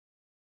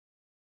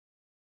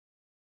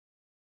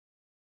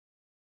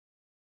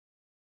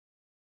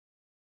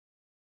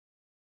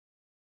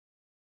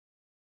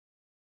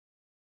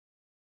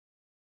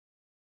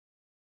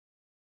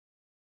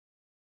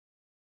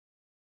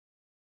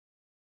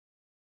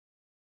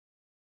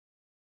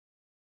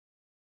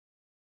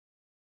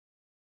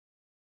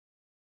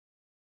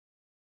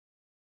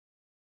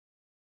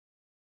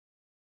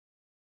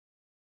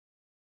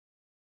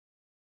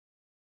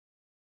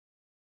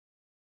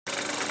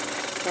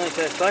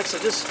Okay folks, I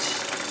just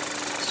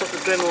stopped the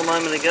Dremel a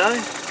moment ago,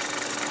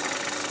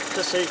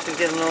 just so you can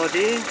get an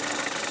idea.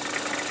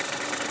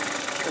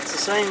 It's the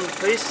same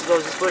piece that I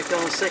was just working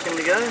on a second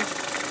ago.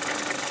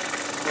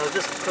 I've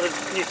just put a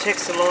new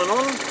texture line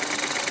on,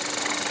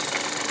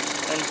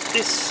 and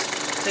this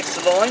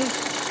texture line,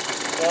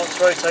 while it's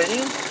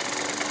rotating,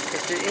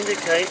 is to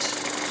indicate,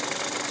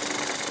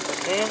 if I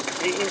can,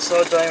 the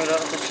inside diameter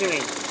of the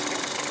chimney.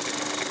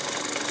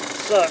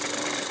 So,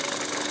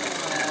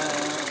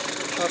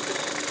 try to put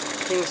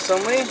things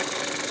somewhere.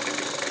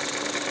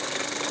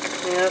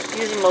 Now,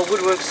 using my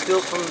woodwork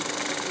skill from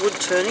wood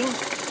turning,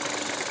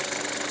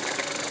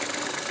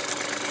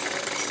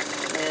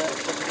 now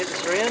if I can get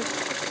this around,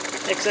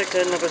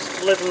 X-Acto number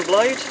 11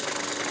 blade.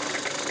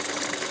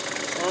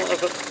 I've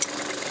got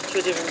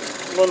two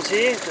different ones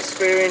here, the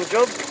square end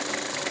job,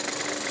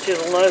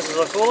 chisel nose as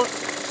I call it,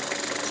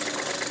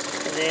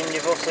 and then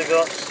you've also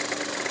got,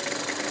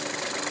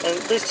 and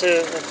these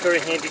two are very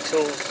handy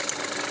tools.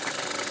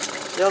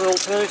 The other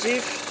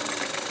alternative,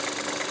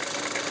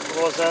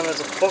 otherwise known as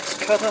a box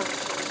cutter,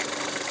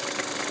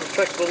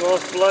 retractable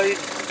knife blade,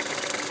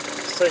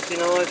 safety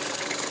knife,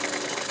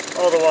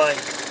 either way.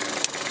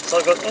 So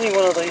I've got any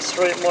one of these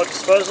three at my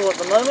disposal at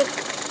the moment.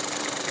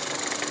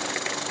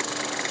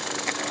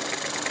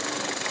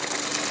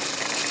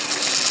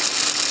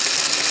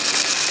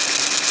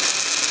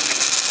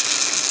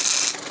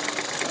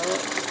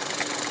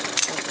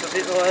 A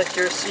bit more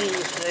accuracy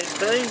if need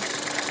be.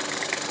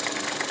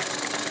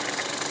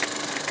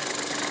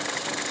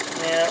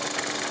 Now,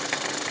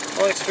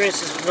 my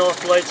experiences with knife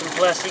blades and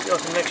plastic, I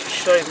can actually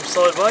shave them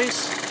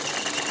sideways.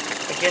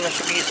 Again, I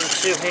should be using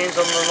two hands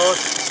on the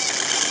knife,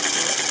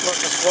 not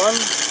just one.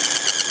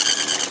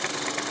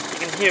 You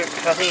can hear it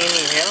cutting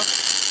anyhow,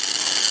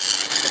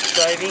 or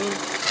shaving.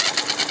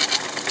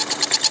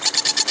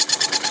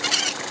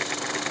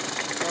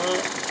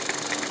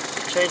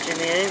 Changing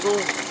the angle,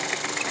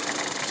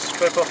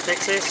 scrape off the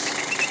excess.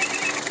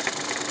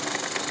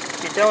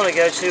 You don't want to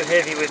go too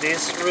heavy with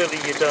this, really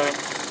you don't.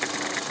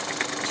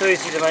 Too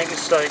easy to make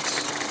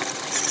mistakes.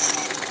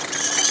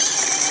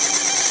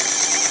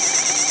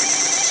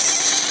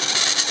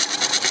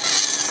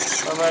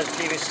 I made a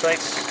few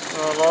mistakes in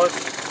my life.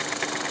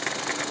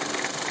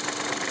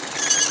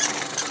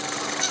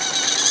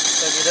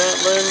 But you don't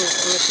learn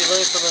unless you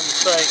learn from the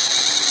mistakes.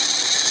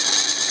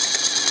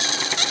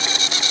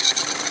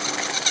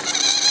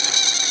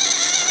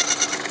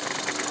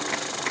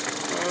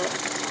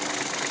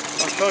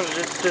 I'm trying to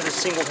do this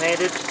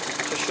single-handed,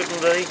 which I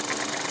shouldn't be.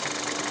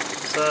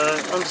 So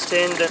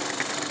understand that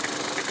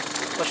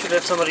I should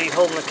have somebody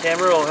holding the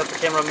camera, or have the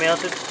camera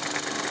mounted.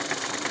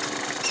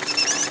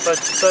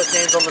 Both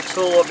hands on the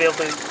tool, I'll be able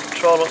to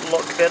control it a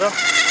lot better.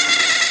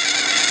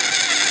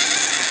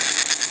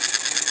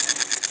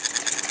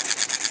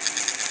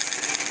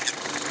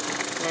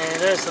 And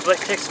notice the black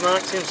text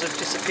mark seems to have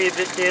disappeared a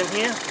bit down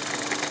here.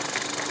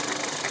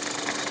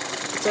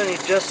 It's only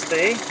just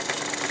there.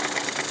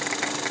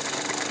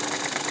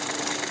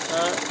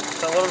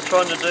 So what I'm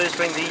trying to do is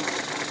bring the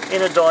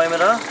inner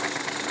diameter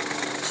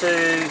to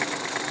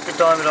the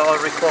diameter I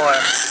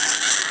require.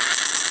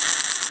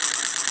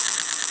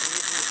 I'm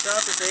using the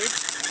sharpest edge,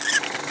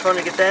 trying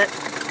to get that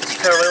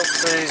parallel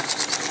to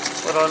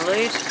what I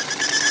need.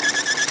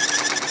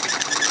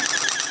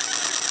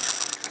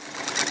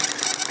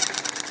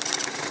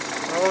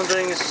 All I'm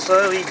doing is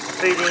slowly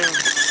feeding the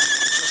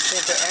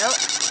centre out,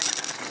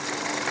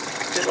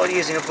 just like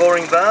using a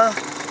boring bar.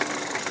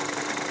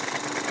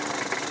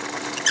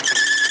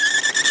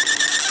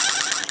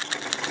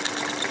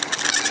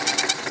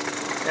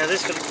 Now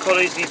this could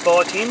quite easily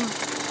bite in.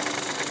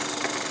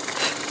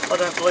 I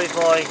don't believe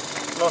my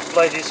knife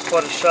blade is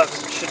quite as sharp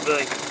as it should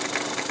be.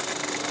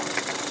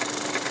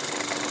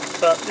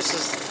 But this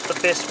is the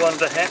best one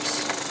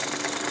perhaps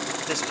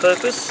for this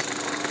purpose.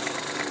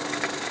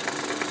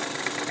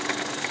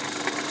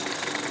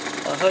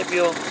 I hope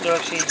you're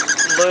actually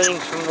learning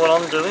from what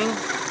I'm doing.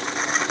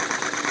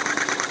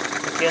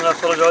 Again, I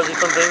apologise if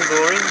I'm being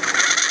boring.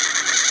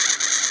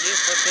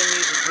 Yes, I can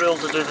use a drill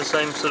to do the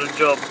same sort of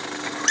job.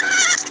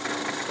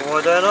 Why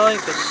don't I?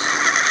 Because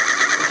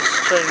I'm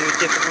just showing you a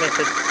different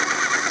method.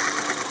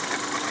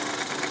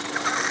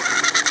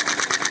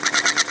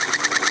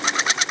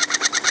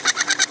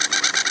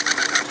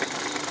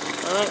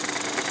 Alright.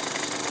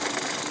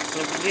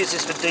 You can use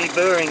this for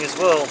deburring as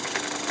well.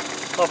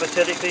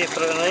 Hypothetically, you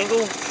put it at an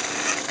angle,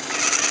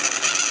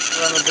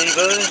 run the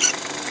deburr,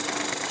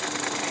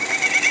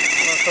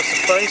 run across the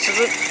face of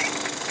it.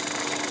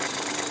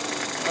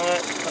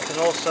 Alright, I can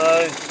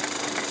also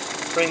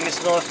bring this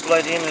knife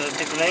blade in at a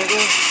different angle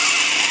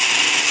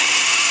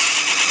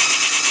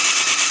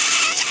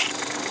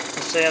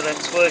and see how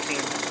that's working.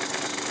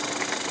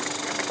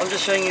 I'm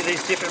just showing you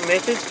these different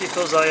methods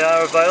because they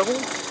are available,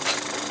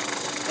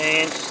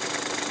 and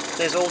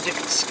there's all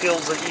different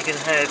skills that you can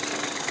have.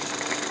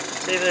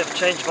 So even if I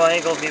change my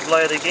angle of my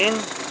blade again,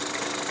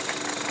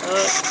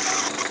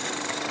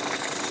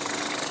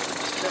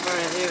 just come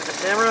around here with the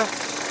camera.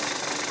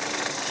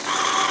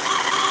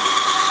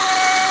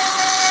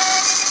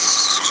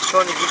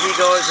 trying to give you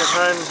guys at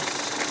home,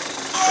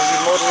 maybe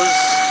modelers,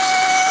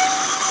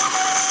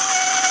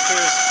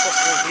 clearest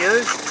possible view.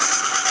 I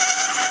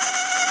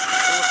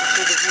want to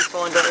see that you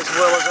find that as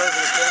well as over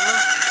the camera.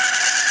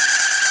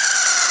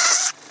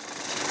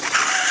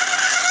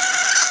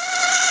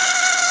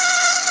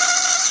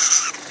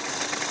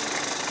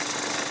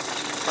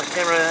 My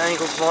camera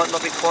angles might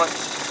not be quite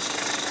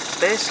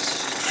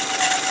best.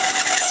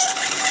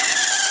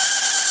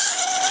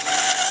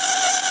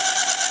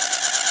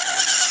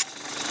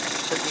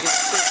 But you can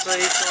still see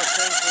if I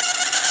change the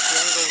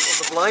angle of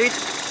the blade,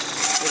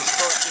 it's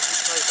quite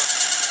different paper.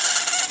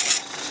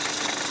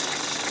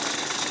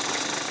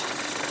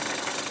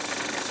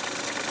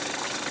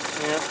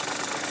 Yeah,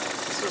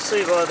 so you'll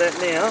see by that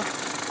now,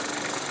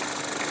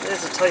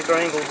 there's the taper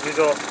angle we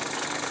got.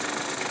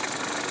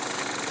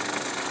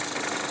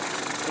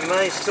 You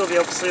may still be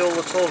able to see all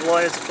the 12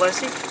 layers of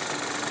plastic.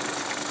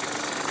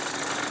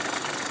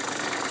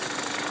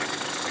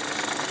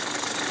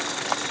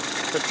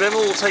 The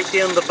Dremel will take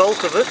down the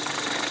bulk of it.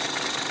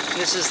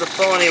 This is the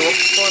finer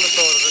side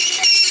of it.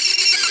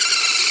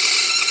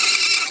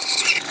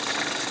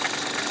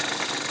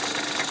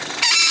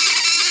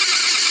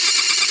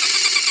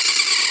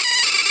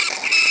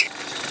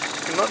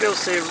 You might be able to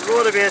see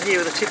right about here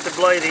where the tip of the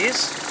blade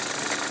is.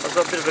 I've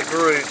got a bit of a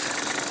groove.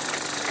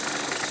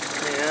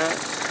 Yeah.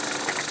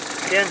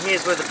 Down here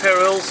is where the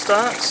parallel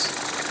starts.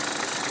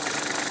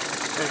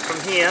 And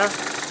from here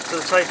to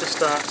the taper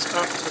starts,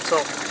 up to the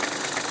top.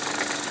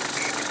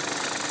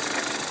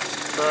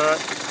 But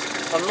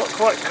I'm not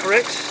quite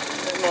correct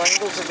at my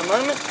angles at the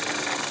moment.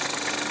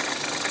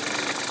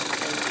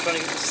 I'm trying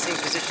to get this thing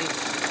positioned.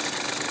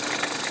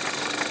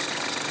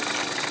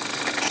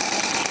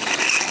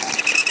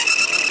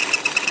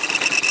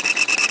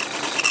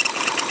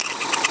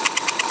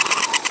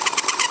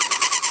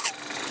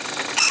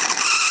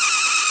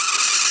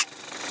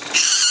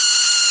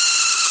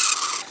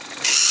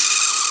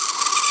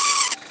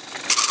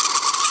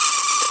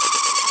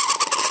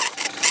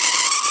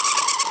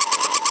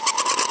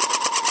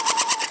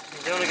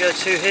 Go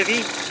too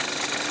heavy,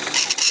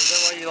 because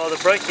that way you'll either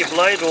break your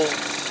blade or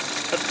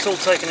have the tool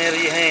taken out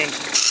of your hand.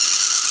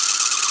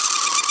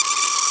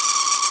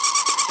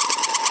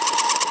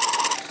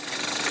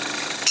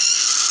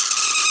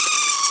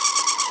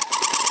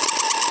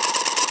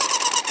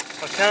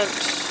 I can't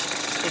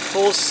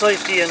enforce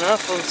safety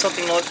enough on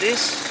something like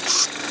this,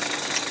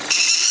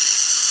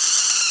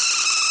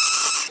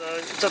 so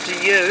it's up to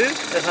you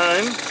at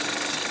home.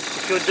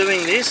 If you're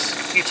doing this,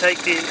 you take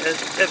the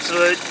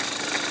absolute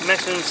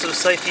maximum sort of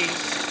safety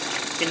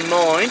in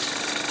mind,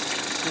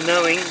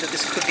 knowing that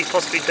this could be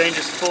possibly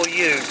dangerous for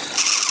you.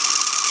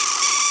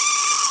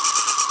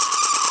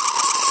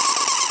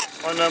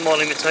 I know my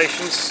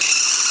limitations.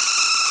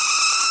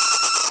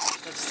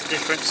 That's the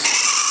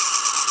difference.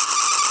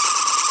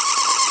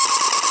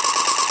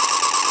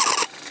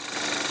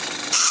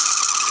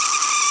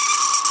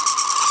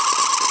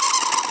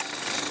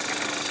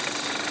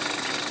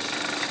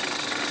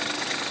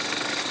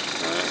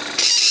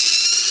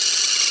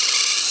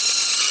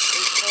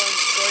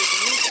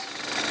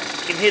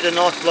 You can hear the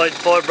knife blade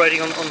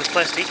vibrating on the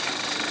plastic.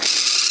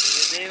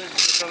 There, every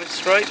time it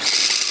scrapes.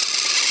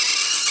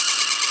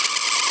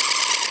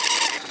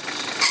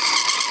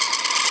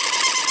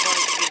 I'm trying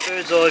to give you a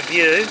bird's eye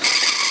view of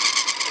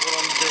what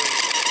I'm doing.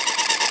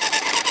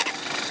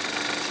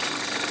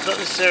 It's not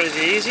necessarily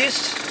the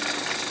easiest.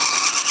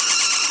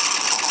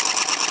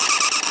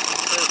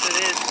 So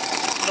there,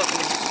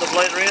 knocking the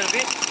blade around a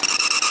bit.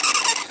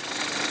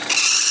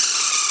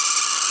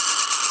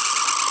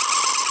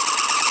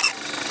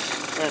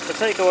 Now if I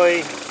take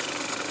away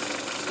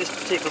this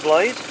particular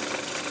blade,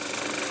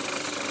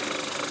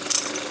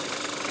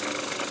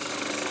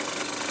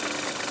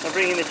 I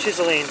bring in the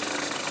chisel end.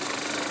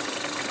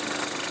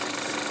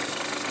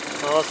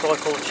 Well, that's what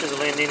I call a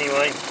chisel end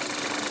anyway.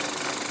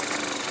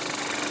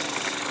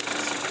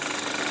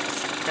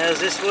 How does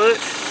this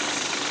work?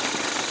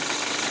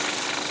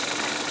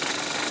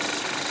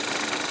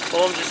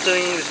 What I'm just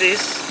doing with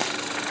this,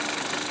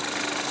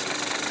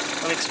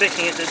 I'm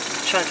expecting it to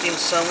chunk in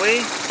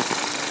somewhere.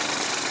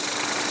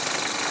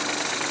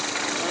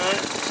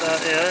 So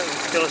yeah,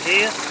 we've got it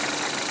here.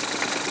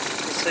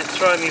 Let's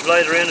throw my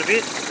blade around a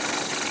bit.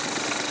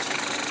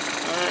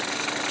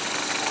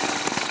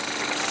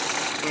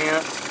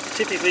 Now,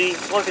 typically,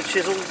 like a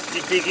chisel,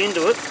 you dig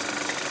into it.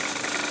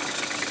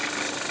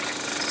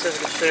 So I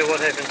can show you what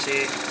happens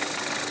here.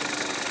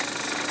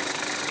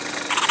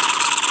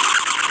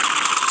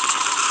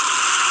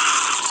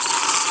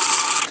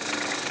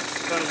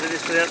 Trying to do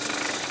this without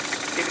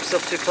getting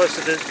yourself too close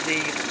to the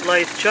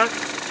lathe chuck.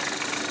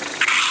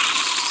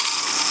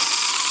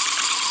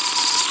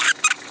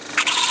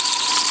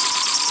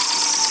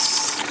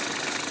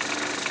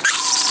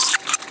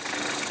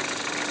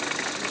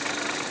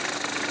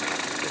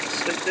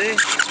 There.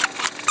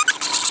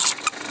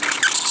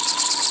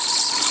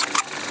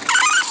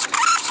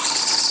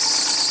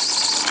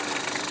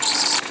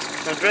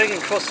 Now dragging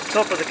across the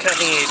top of the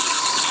cutting edge.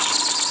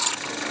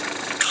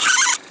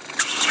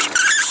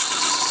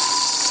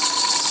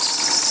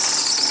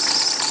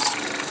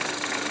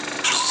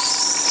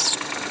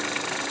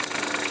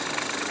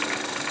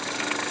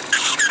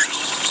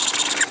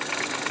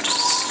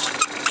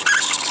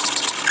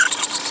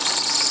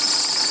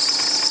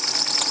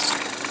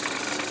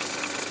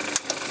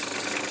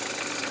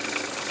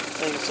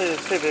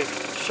 fair bit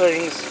of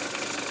shavings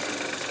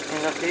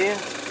and up here.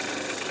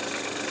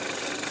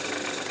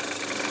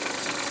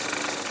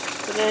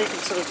 So now you can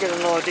sort of get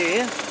an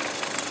idea.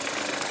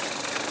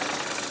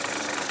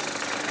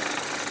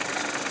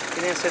 You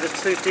can now see the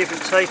two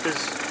different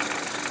tapers.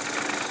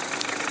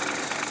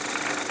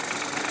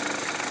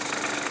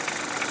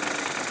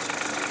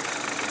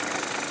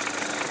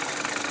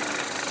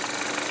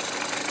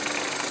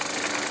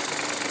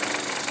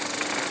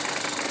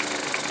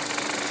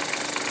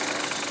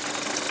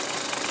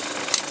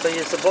 So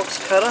here's the box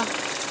cutter.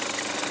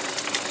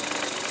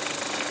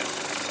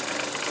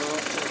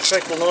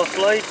 Crack the knife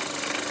blade.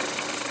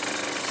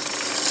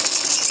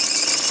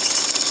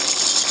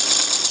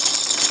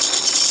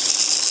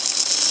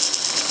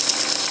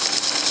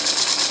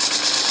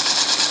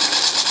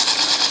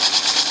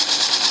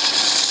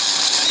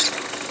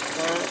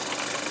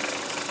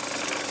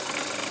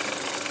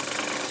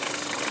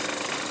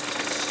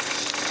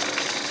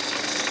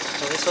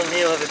 So this one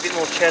here will have a bit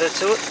more chatter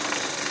to it.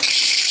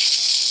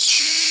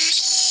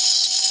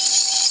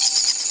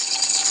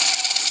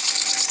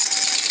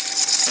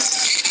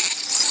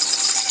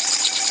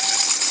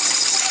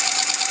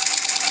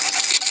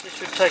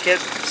 Take out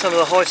some of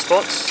the high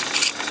spots.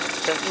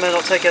 That may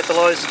not take out the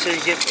lows until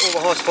you get all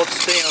the high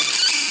spots down.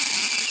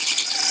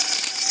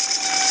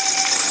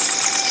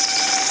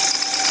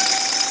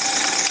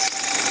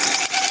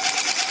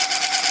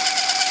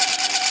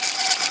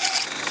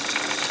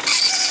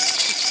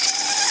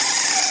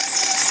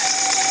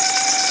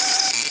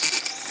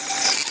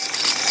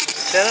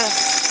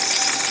 Chatter.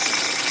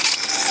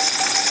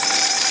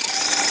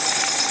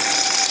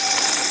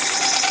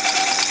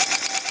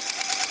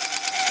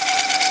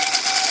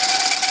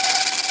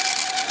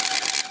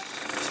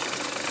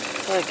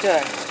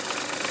 Okay,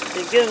 so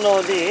you get an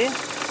idea. You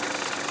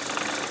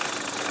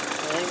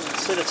can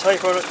see the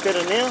taper on it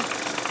better now.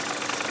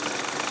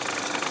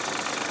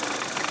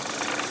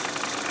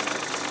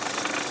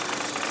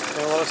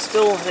 Now what I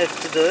still have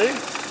to do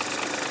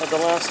are the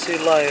last two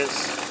layers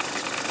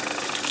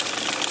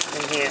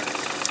in here.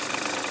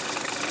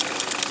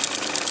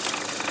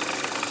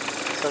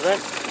 So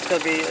that's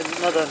going to be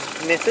another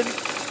method.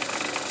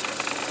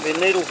 It'll be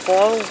a needle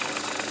file,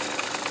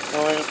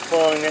 and I'm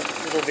filing that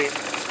a little bit.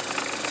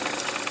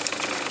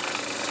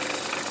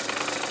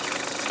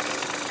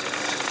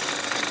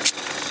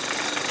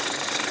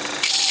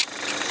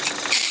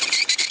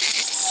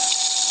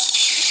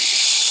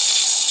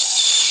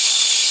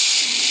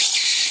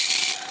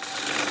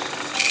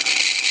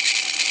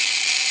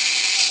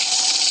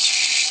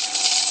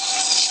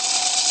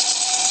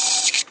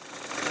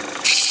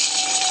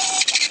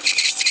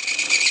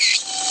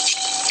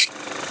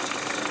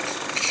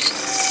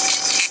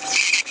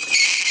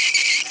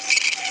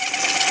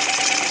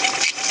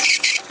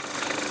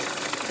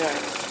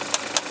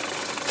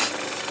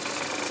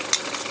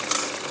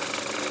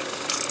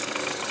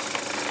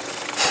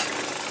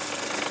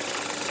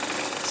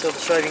 Still the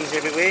shavings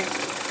everywhere.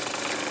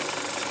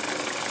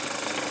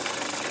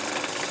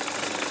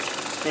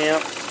 Now,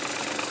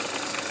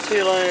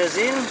 2 layers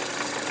in,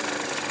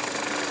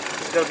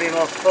 it's got to be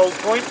my fold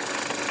point.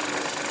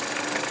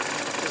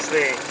 Just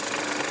there.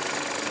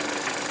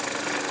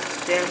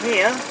 Down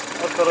here,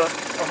 I've got a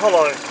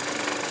hollow.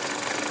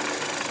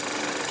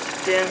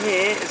 Down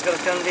here, it's got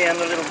to come down a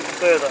little bit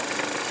further.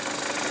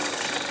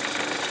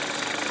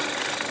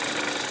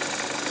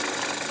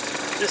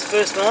 This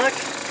first mark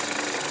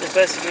is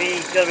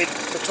basically going to be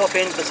the top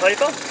end of the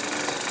taper.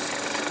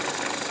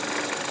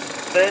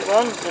 That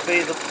one will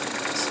be the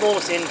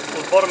smallest end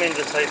or bottom end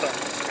of the taper.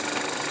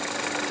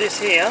 This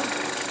here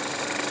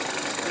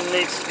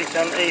needs to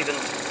become even.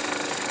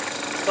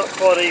 It's not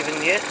quite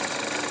even yet.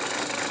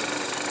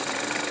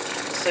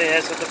 See how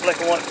it's got the black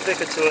and white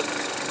flicker to it.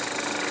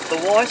 The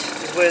white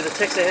is where the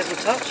texture hasn't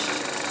touched,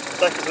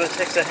 black is where the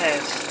texture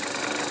has.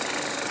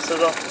 So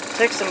the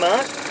texture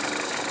mark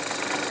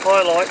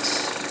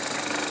highlights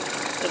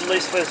at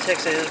least where the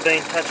texture has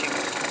been touching.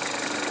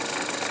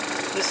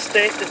 This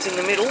step that's in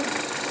the middle, and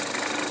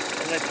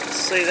you can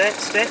see that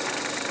step,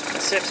 the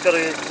step's got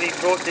to be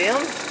brought down.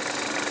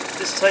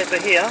 This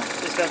taper here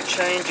is going to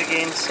change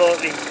again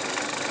slightly.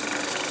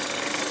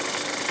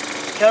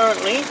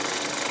 Currently,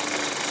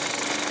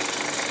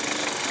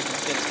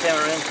 get the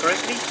camera around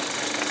correctly,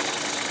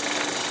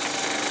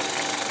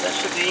 that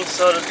should be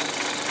inside of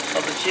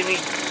the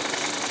chimney.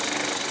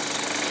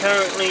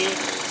 Currently,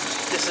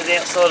 this is the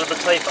outside of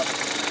the taper.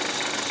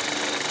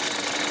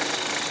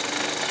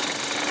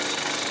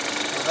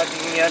 I hope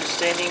you can be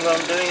understanding what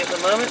I'm doing at the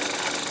moment.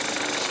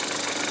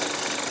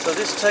 So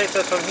this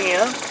taper from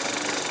here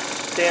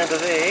down to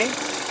there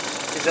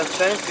is going to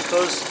change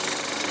because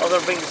I'm going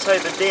to bring the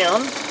taper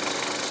down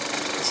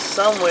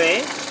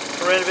somewhere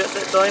around about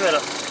that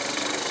diameter.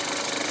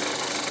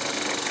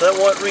 That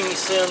white ring you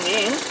see on the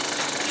end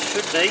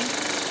should be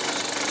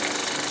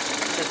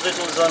as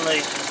little as I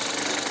need.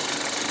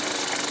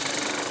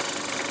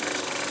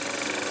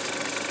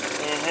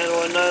 And how do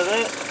I know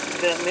that?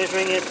 Without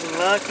measuring it and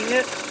marking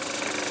it.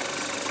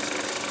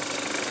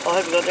 I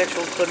haven't got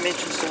actual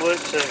dimensions to work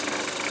to,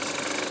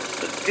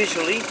 but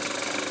visually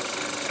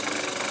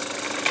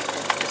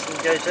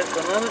disengage that for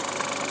a moment.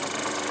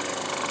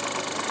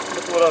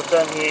 Look at what I've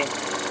done here.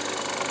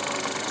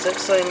 Exact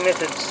same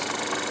methods.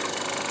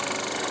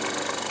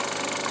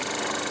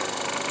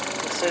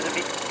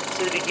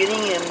 See the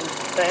beginning and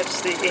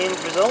perhaps the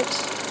end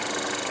results.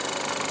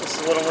 This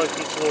is what I'm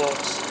working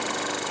towards.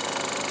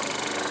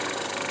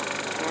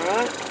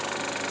 Alright.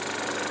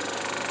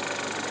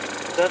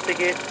 Don't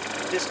forget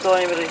this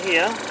diameter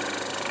here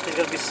is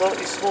going to be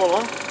slightly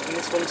smaller than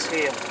this one's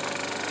here.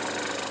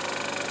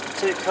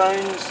 2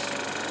 cones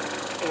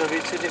are going to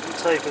be 2 different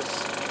tapers.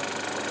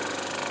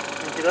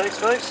 Okie dokes,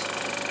 folks.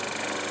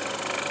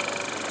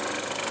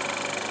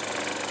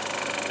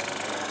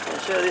 I'll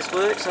show you how this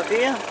works up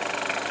here.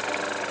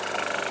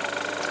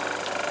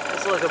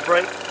 It's like a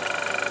break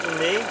in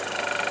there,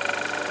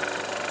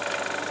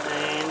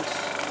 and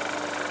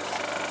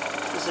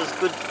this is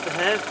good to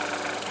have.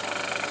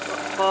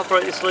 If I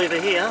operate this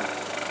lever here,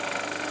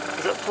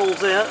 as it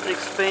pulls out, it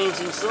expands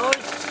inside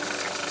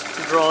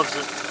and drives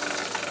it.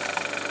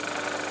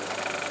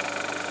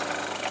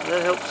 And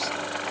that helps,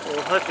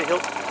 or hopefully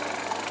help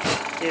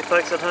you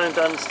folks at home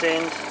to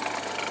understand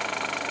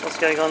what's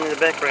going on in the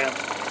background.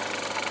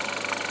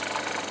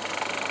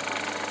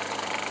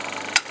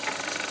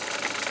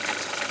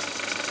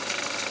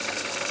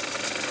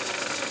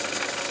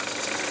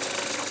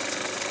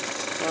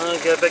 I'll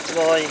go back to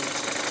my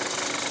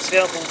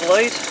scalpel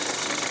blade.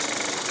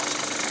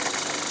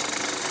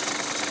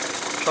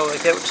 Try to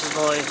work out which is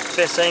my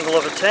best angle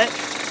of attack.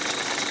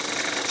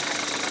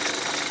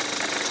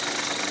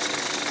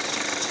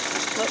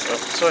 Oh,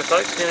 sorry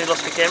folks, nearly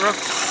lost my camera.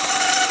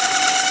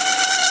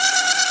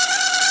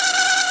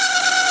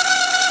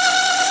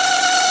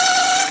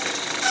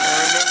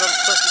 And remember, I'm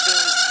supposed to be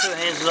doing this with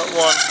 2 hands, not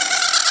 1.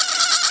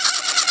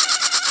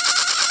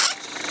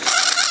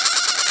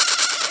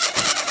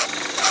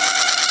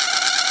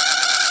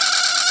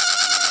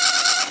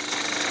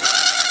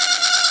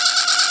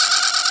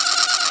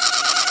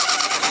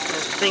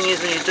 The thing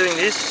is, when you're doing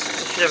this,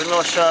 you should have a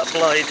nice sharp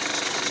blade.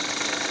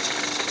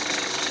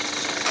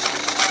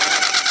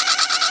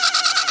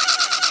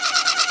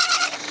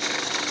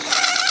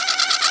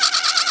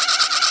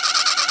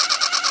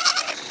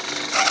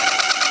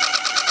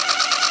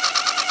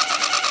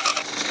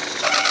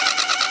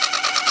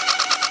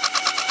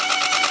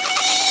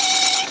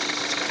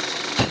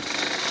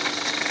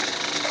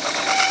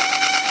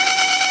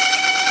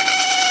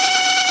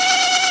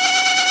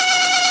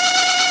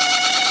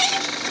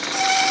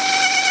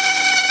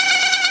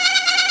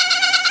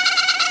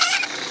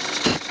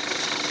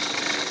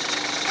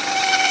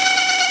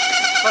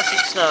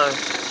 Classic snow.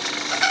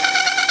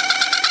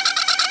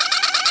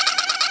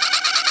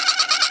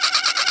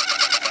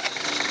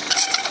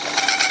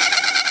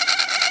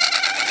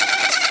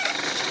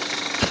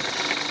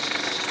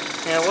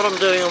 Now what I'm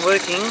doing, I'm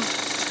working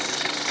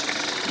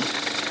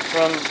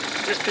from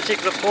this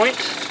particular point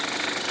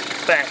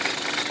back.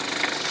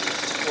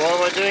 Why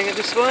am I doing it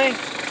this way?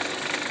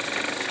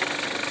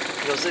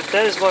 Because if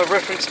that is my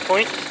reference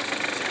point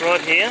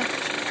right here,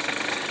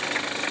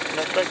 and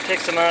that black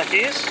texture mark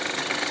is,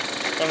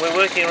 and we're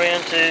working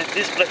around to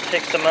this black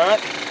texture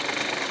mark,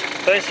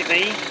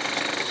 basically,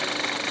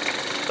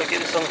 if I get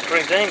this on the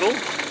correct angle,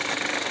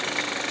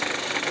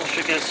 I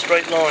should get a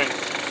straight line.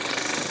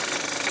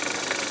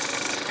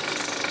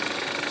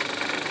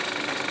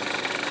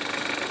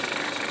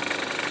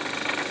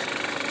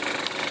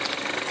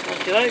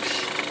 Okay, folks.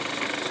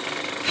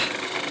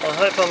 I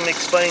hope I'm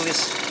explaining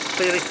this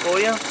clearly for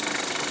you.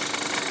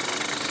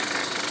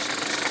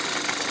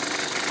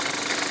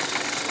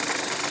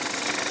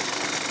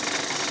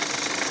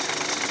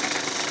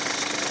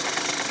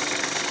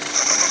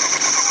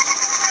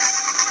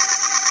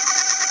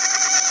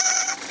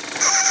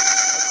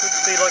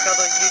 Like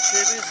other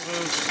YouTubers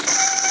and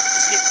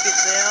get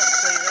bits out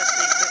so you don't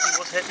see exactly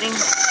what's happening.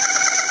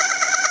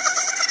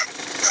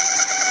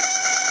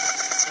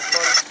 I'll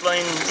try to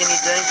explain any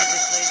dangers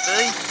if need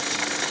be.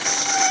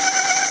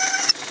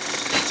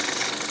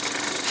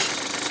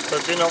 So I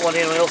do not want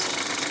anyone else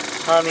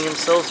harming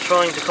themselves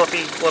trying to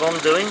copy what I'm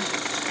doing.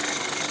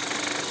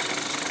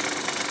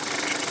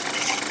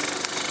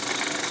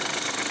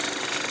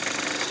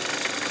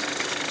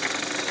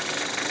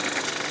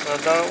 I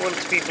don't want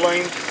to be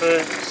blamed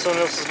for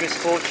someone else's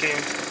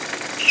misfortune.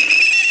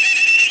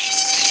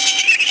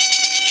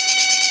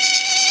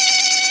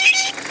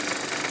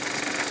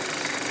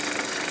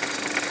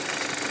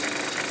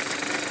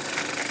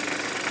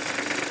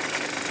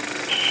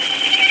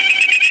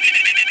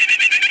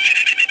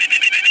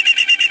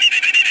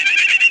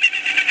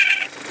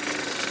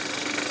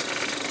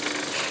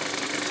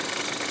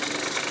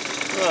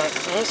 Right,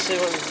 let's see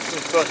what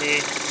we've got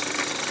here.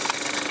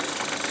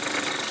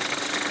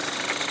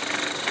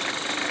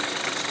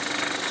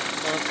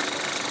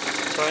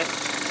 Sorry,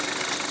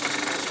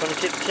 trying to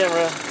keep the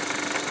camera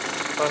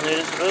where I need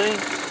it to be.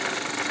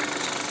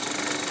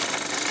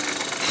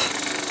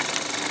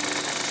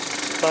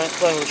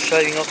 Playing with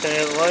shaving off down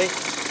the other way.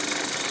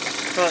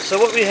 Right, so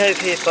what we have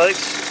here,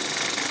 folks,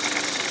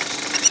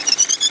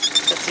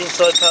 that's the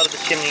inside part of the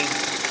chimney.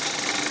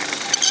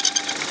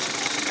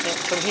 Now,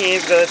 from here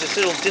we've got this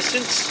little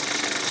distance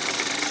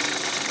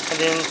and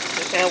then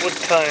the outward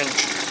cone.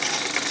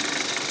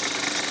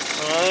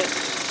 Alright.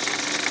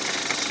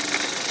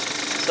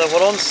 So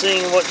what I'm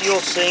seeing and what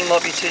you're seeing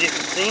might be two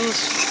different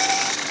things.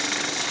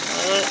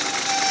 Alright.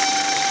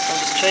 I'm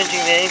just changing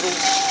the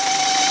angles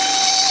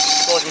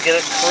so I can get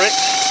it correct.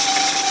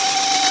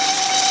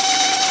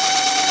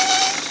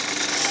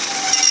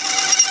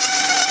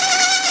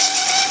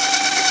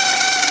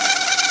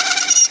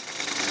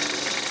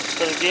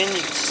 But again,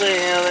 you can see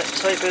how that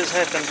taper has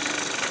happened.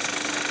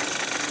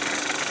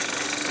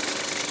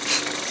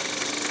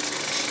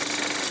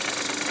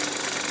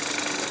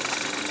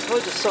 If I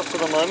just stop for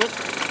the moment,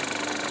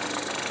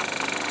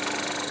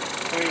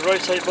 and we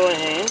rotate by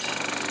hand.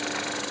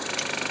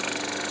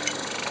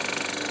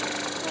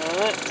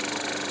 Alright,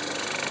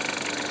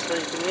 so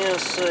you can now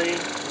see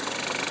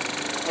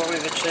what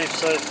we've achieved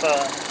so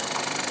far.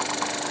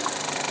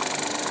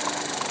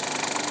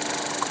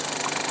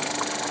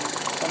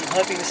 I'm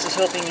hoping this is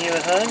helping you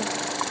at home.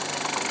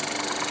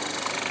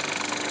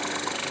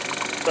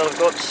 But I've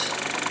got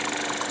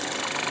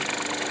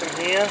from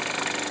here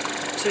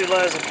 2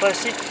 layers of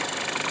plastic,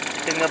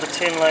 then another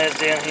 10 layers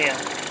down here.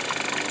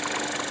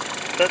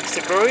 That's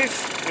the groove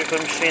we're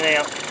going to machine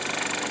out.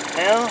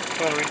 Now I'm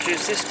going to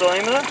reduce this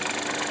diameter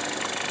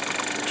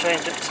and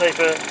change it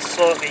taper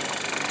slightly.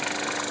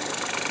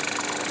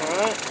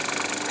 Alright.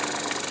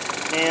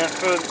 Now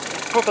for a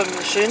proper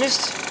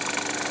machinist,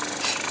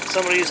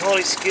 somebody who's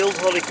highly skilled,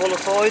 highly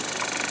qualified,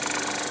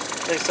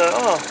 they say,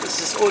 oh, this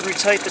is ordinary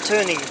taper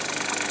turning.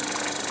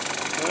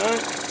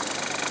 Alright,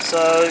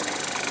 so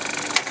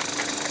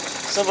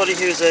somebody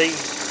who's a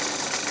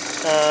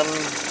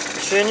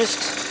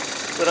machinist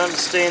would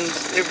understand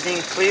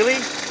everything clearly,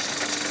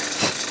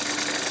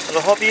 but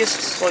a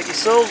hobbyist like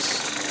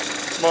yourselves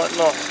might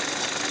not.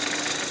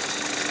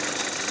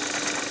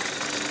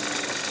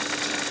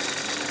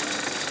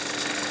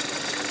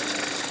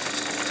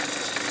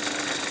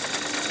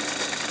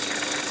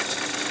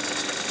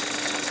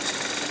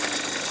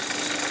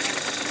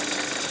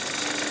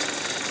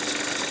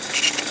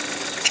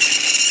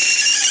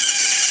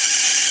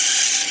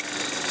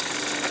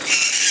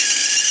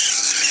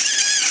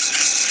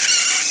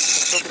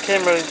 The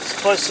camera is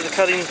close to the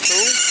cutting tool,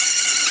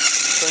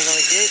 so I'm going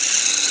to get.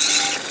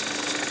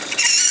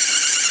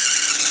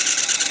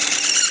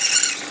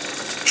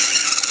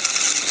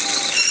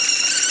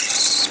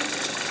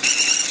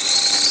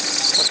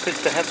 I could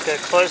perhaps go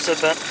closer,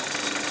 but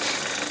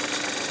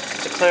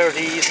the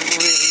clarity isn't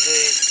really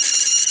there.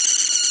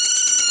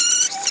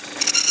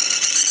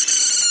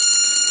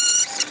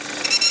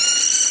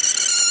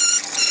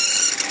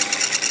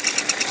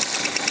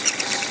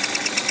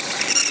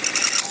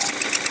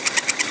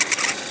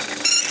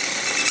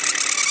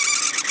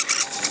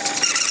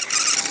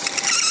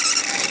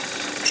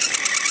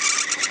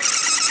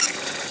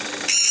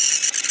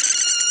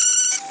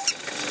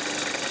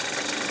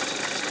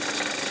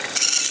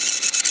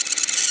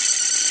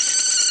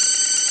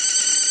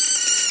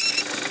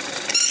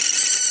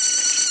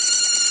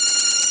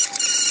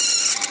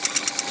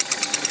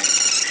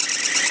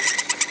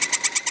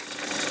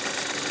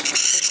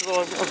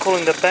 I'm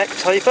calling the back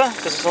taper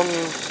because it's on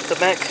the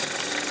back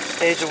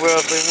edge of where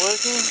I've been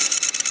working.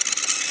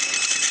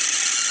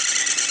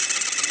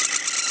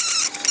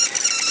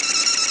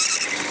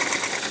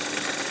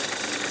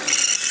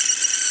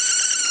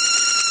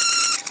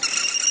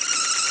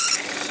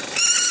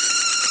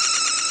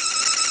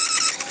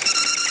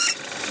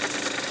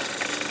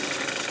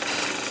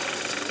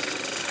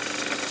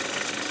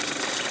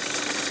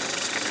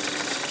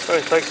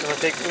 Sorry folks if I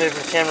keep moving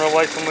the camera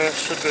away from where it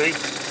should be.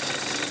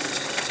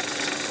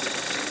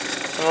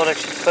 I'm not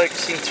actually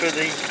focusing through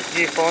the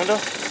viewfinder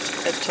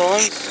at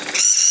times.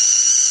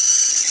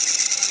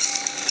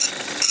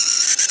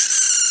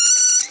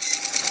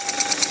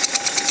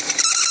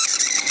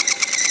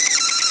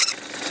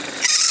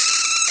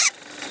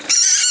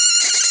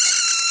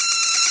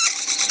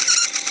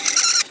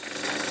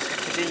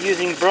 If you're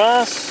using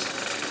brass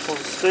or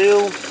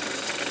steel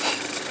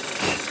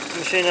to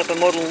machine up a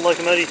model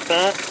locomotive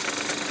part,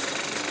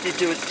 you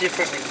do it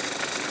differently.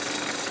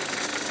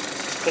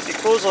 But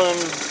because I'm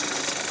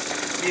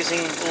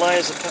using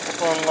layers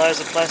upon layers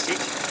of plastic,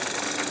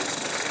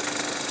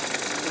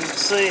 you can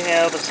see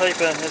how the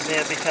taper has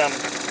now become.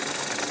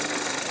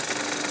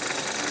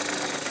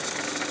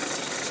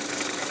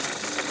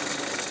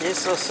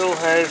 Yes, I still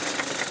have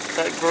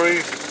that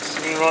groove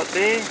sitting right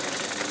there.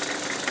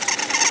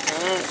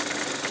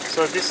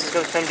 So this is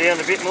going to come down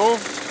a bit more.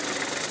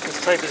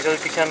 This taper is going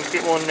to become a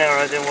bit more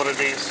narrow than what it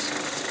is.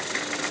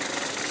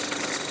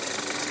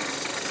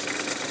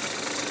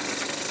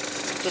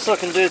 Just so I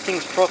can do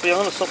things properly, I'm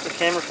going to stop the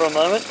camera for a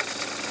moment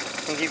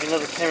and give you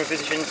another camera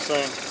position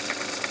soon.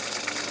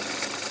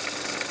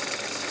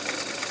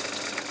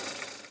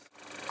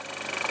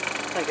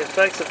 Okay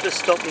folks, I've just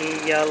stopped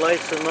the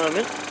lathe for the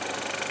moment,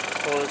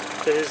 or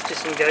there's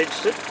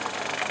disengaged it.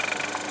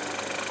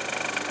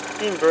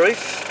 In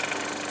brief,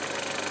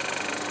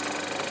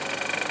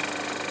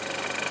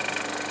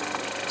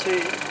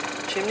 2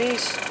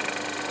 chimneys.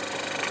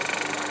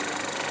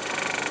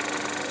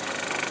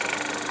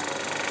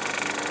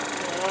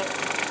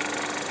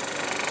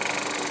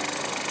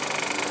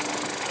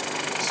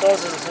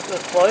 sizes are a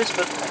bit close,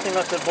 but I think I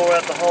have to bore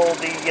out the whole of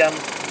the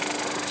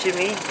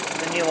chimney,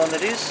 the new one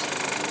that is.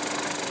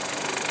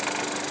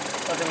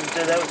 I can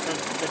do that with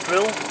the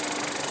drill.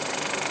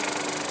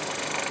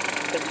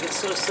 But you can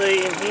sort of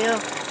see in here.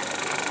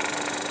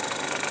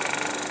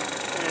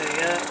 There we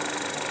go.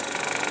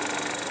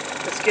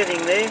 It's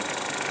getting there.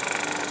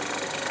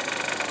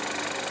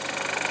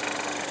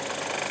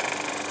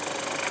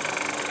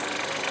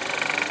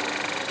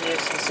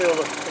 Yes, you can see all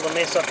the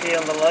mess up here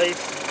on the lathe.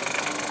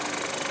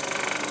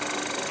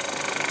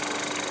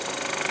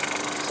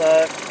 So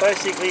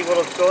basically what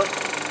I've got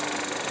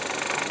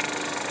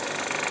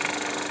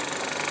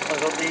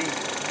the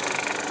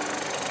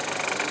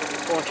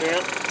pointer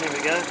out. There we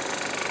go.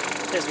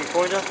 There's my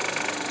pointer.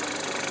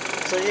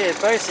 So yeah,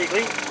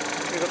 basically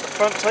we've got the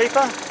front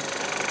taper,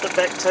 the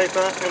back taper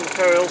and the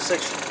parallel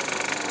section.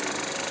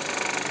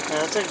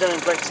 Now it's only done in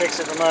black text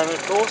at the moment,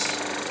 of course,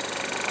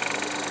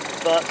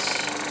 but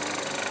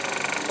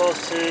if I was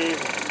to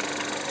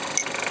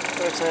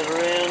rotate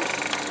around,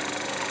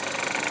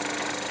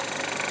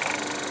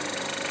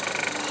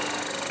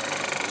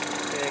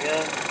 there we go.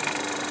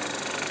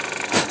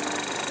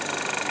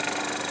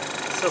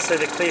 Still see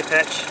the clear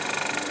patch.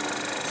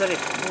 It's only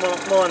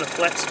minor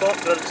flat spot,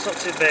 but it's not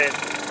too bad.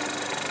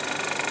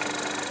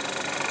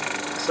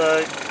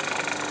 So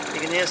you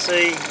can now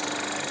see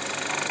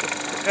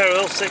the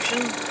parallel section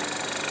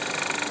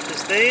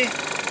is there,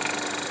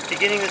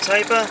 beginning the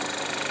taper,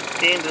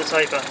 the end of the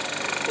taper,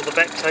 or the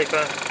back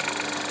taper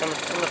and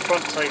the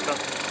front taper.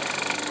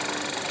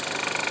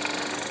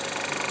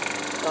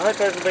 I hope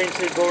I haven't been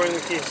too boring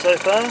with you so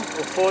far,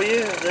 or for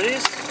you, that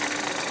is.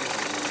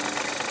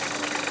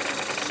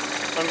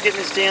 I'm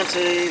getting this down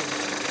to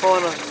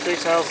finer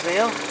details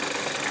now.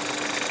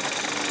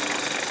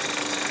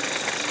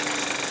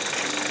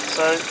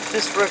 So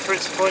this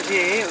reference point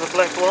here, the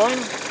black line,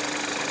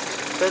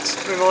 that's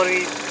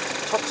reminding me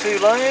top two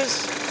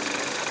layers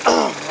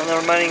and the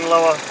remaining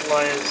lower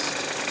layers.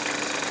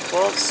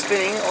 While it's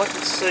spinning, I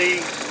can see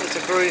there's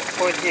a groove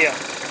point here.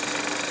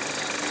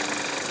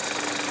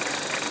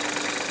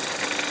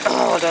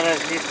 Oh, I don't know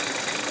if you...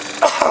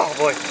 Oh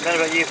boy, I don't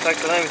know about you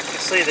folks, I don't know if you can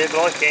see there, but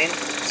I can.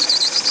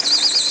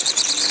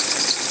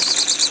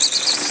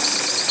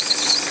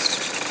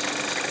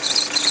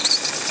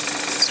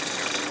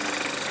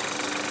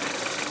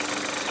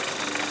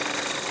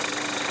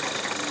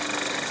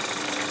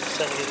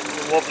 Starting to get a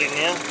little wobbly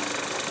now.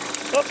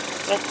 Oh,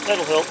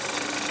 that'll help.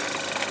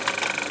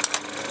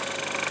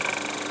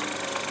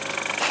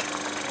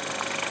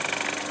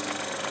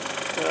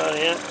 Right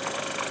here.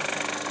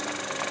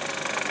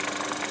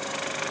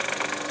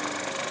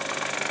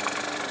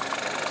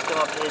 Let's come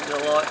up here to the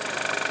light.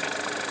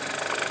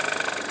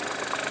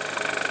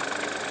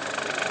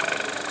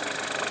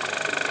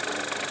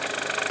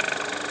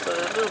 So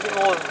there's a little bit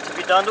more to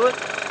be done to it.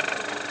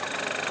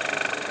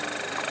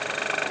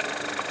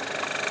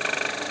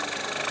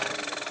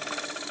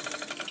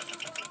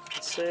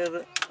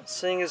 So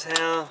seeing as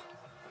how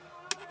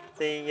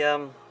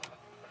the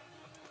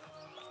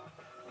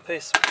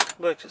piece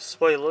works its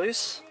way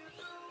loose,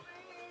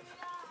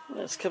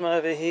 let's come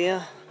over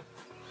here.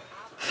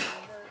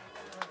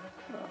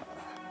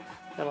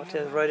 I like to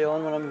have the radio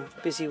on when I'm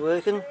busy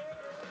working,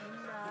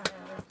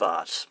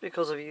 but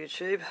because of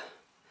YouTube,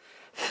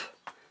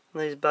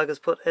 these buggers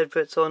put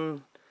adverts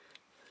on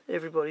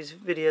everybody's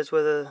videos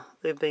whether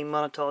they're being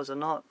monetized or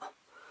not.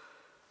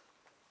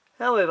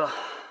 However,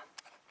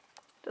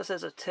 just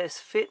as a test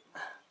fit,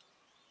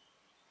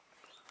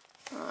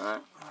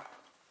 alright,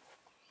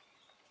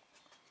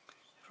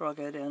 before I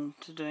go down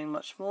to doing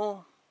much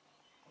more,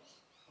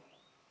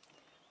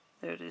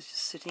 there it is,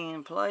 just sitting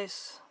in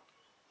place.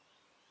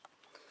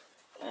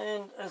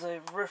 And as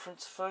a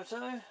reference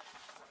photo,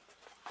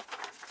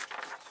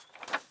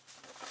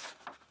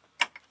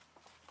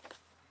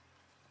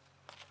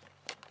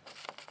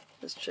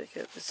 let's check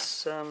out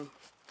this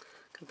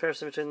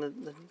comparison between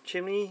the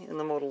chimney and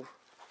the model.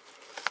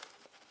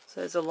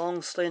 So it's a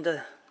long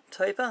slender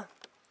taper,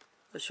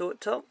 a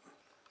short top,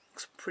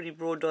 looks pretty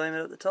broad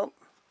diameter at the top,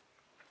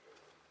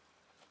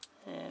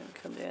 and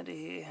come down to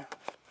here.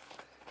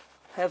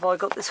 Have I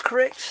got this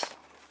correct?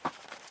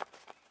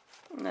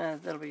 No,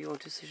 that'll be your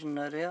decision,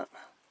 no doubt.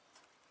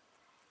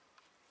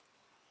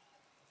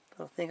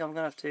 But I think I'm going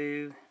to have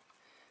to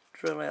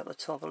drill out the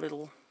top a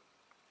little.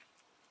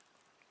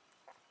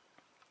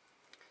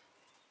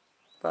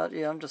 But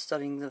yeah, I'm just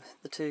studying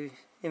the two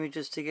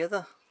images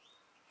together.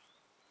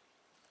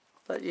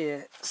 But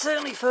yeah,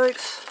 certainly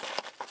folks,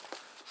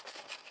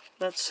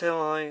 that's how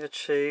I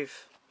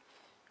achieve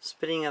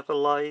spinning up a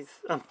lathe,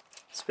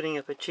 spinning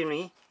up a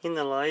chimney in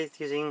the lathe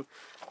using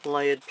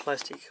layered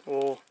plastic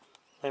or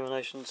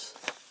laminations.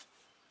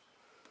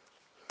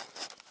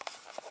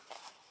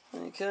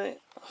 Okay,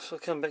 so I'll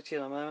come back to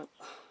you in a moment.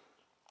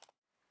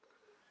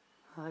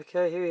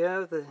 Okay, here we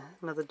are with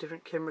another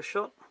different camera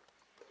shot.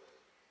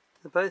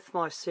 They're both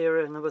my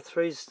Sarah number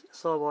 3s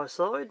side by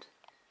side.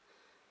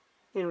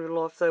 In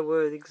real life they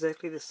were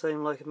exactly the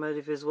same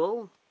locomotive as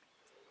well.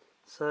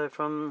 So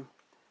from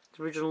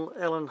the original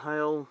Alan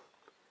Hale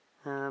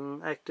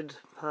acted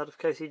part of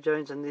Casey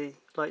Jones in the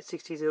late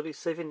 60s, early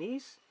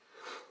 70s.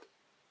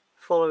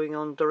 Following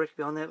on direct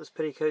behind that was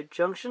Petticoat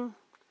Junction,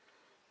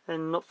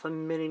 and not for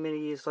many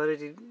years later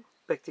did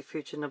Back to the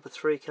Future number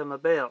 3 come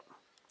about.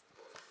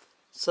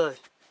 So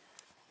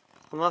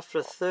I'm after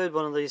a third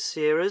one of these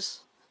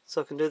Sierras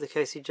so I can do the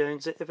Casey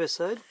Jones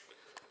episode.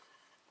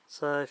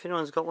 So if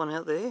anyone's got one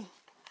out there,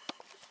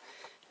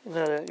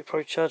 no doubt you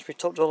probably charge me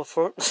top dollar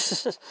for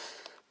it.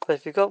 But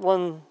if you've got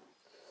one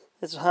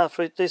that's half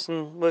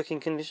decent working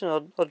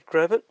condition, I'd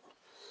grab it.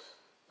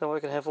 That way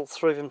I can have all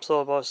three of them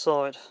side by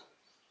side.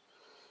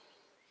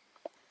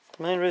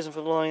 The main reason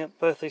for lining up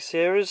both these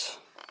Sierras,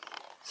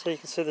 so you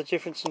can see the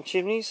difference in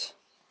chimneys.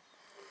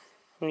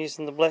 I'm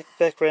using the black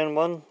background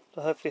one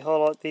to hopefully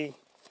highlight the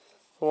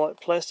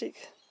white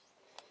plastic.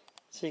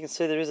 So you can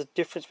see there is a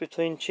difference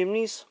between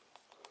chimneys.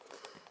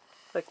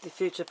 Back to the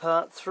Future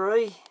Part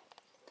 3.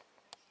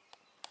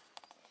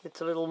 It's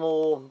a little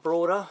more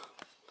broader,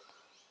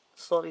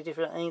 slightly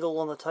different angle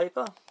on the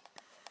taper.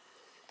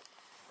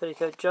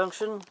 Petticoat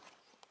Junction.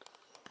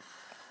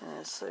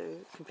 So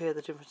compare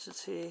the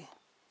differences here.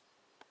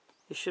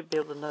 You should be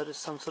able to notice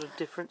some sort of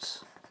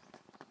difference.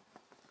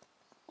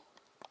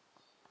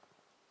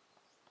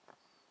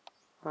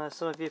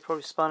 Some of you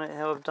probably spun out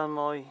how I've done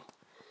my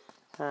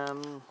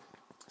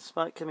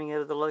smoke coming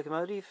out of the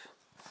locomotive.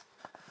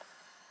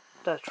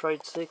 No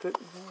trade secret.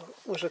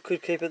 Wish I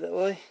could keep it that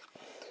way.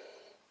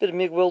 Bit of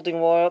MIG welding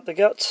wire up the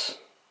guts.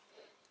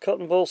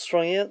 Cotton ball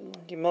strung out.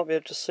 You might be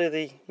able to see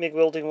the MIG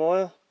welding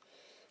wire.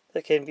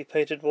 That can be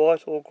painted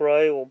white or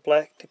grey or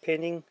black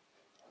depending.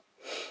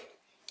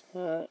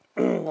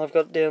 I've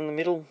got down the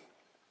middle.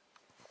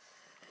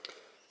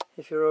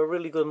 If you're a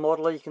really good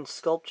modeller, you can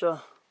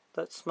sculpture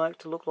that smoke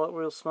to look like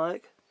real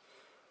smoke.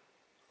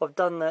 I've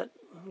done that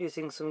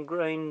using some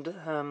grained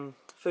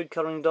food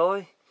colouring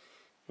dye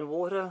in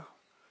water,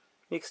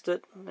 mixed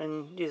it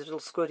and used a little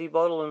squirty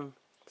bottle and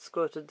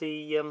squirted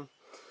the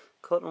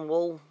cotton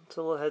wool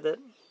until I had that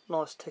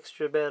nice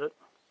texture about it.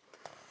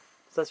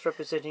 So that's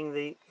representing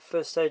the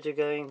first stage of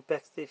going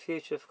Back to the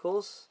Future, of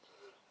course.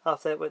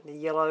 After that went the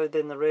yellow,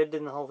 then the red,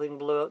 then the whole thing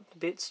blew out to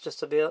bits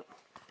just about.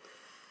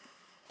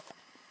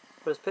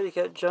 Whereas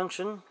Petticoat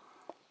Junction,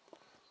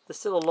 there's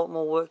still a lot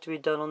more work to be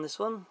done on this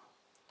one.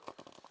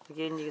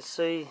 Again, you can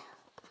see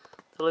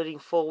the leading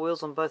four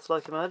wheels on both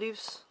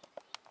locomotives.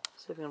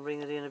 See if I can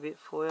bring it in a bit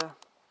for you.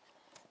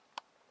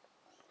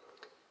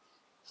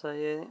 So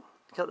yeah,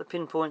 cut the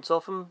pinpoints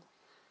off them,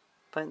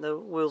 paint the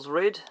wheels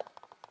red.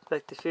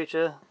 Back to the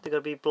Future, they've got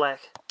to be black.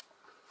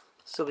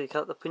 Still you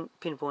cut the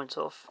pinpoints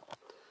off.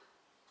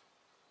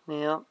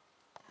 Now,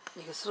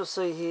 you can sort of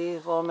see here,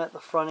 while I'm at the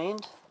front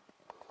end,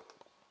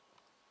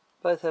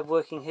 both have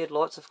working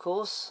headlights of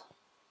course.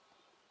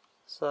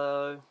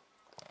 So,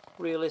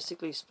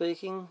 realistically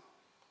speaking,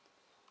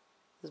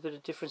 there's a bit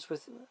of difference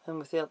with and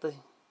without the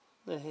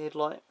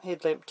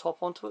headlamp top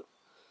onto it.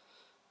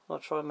 I'll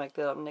try and make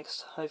that up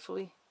next,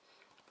 hopefully.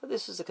 But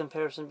this is a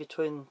comparison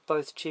between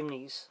both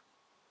chimneys.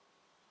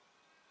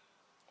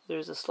 There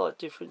is a slight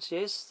difference,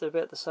 yes, they're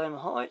about the same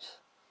height.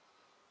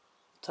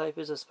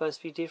 Tapers are supposed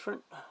to be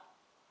different.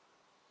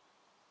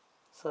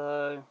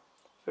 So,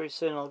 very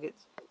soon I'll get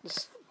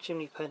this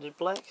chimney painted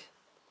black.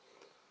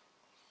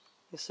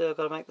 You see I've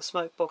got to make the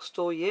smoke box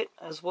door yet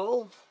as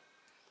well.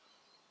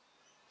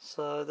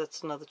 So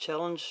that's another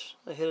challenge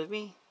ahead of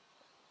me.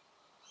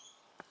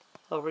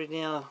 I've already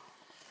now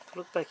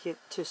looked back at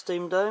two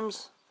steam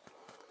domes.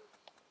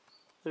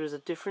 There is a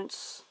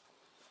difference.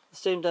 The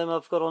steam dome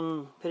I've got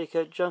on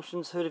Petticoat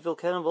Junction's Hooterville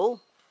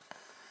Cannonball,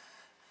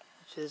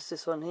 which is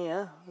this one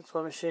here. That's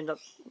what I machined up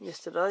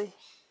yesterday,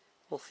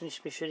 or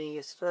finished machining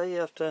yesterday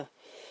after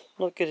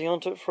not getting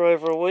onto it for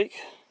over a week.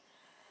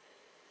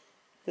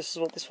 This is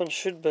what this one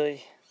should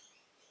be.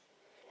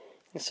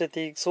 You see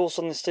the exhaust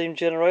on the steam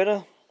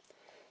generator.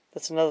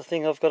 That's another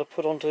thing I've got to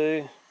put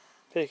onto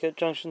Petticoat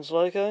Junction's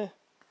loco.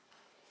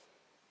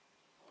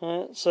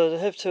 So to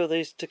have two of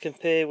these to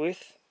compare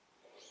with,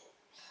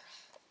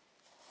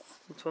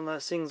 it's one of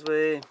those things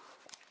where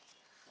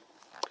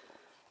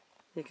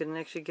you can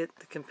actually get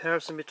the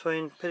comparison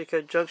between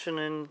Petticoat Junction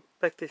and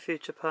Back to the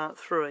Future Part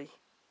 3.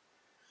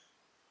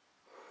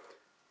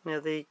 Now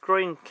the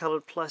green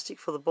coloured plastic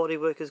for the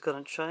bodywork is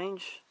going to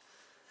change.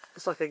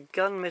 It's like a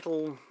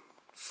gunmetal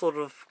sort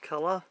of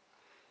colour.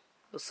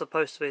 It's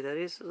supposed to be, that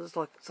is. It's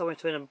like somewhere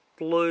between a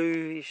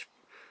bluish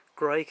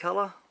grey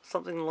colour,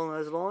 something along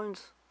those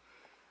lines.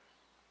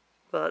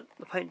 But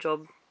the paint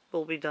job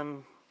will be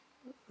done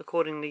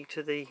accordingly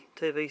to the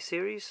TV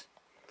series.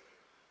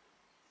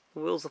 The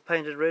wheels are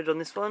painted red on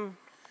this one.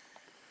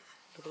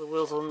 Look at the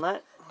wheels on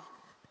that.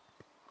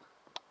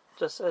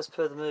 Just as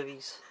per the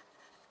movies.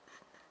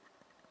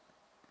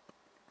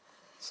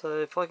 So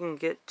if I can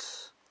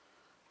get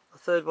a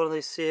third one of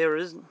these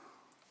Sierras,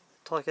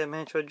 Tyco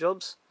Mantra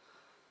jobs,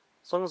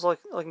 as long as I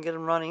can get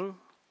them running,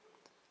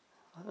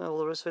 all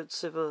the rest of it's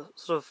super,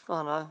 sort of, I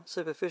don't know,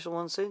 superficial in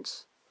one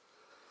sense.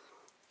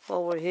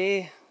 While we're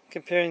here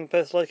comparing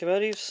both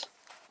locomotives,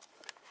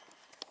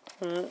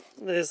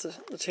 there's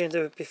the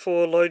tender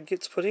before a load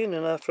gets put in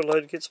and after a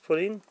load gets put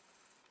in.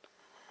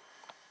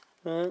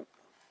 Right.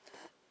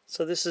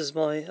 So this is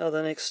my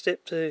other next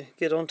step to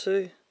get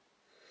onto.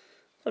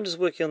 I'm just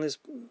working on this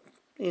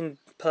in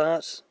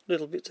parts,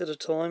 little bits at a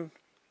time.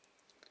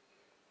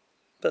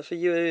 But for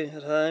you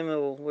at home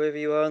or wherever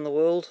you are in the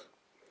world,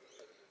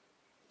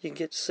 you can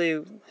get to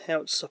see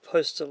how it's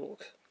supposed to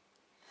look.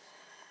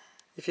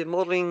 If you're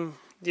modelling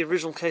the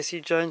original Casey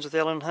Jones with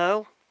Alan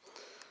Hale,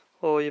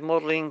 or you're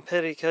modelling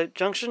Petticoat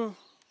Junction,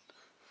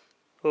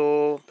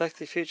 or Back to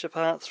the Future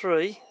Part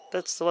 3,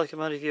 that's the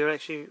locomotive you're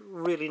actually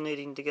really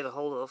needing to get a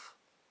hold of.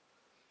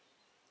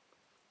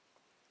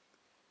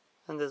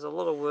 And there's a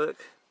lot of work,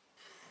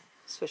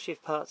 especially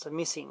if parts are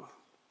missing.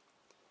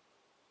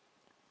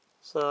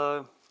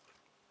 So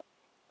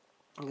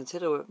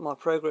consider my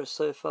progress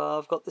so far.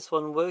 I've got this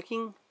one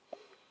working,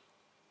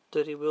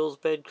 dirty wheels,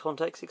 bad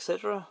contacts,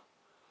 etc.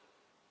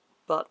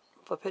 But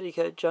for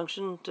Petticoat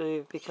Junction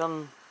to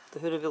become the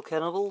Hooterville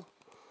Cannibal,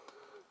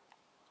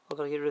 I've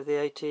got to get rid of the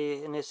AT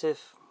and SF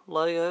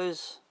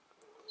logos.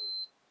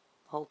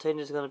 The whole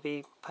tender is going to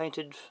be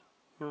painted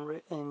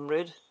in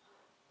red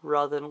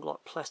rather than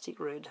like plastic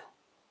red.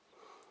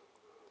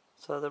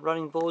 So the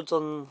running boards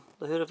on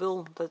the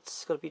Hooterville,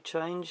 that's got to be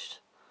changed.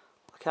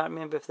 I can't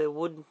remember if they're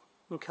wood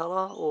in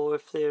colour or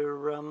if they're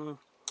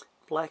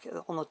black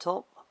on the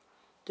top.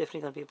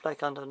 Definitely going to be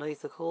black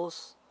underneath, of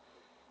course.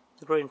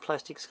 The green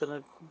plastic's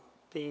going to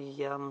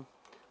be a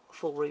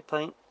full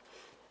repaint.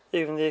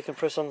 Even the air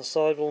compressor on the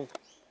side will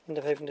end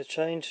up having to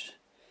change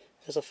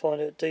as I find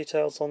out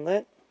details on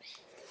that.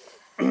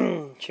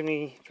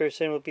 Chimney very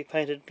soon will be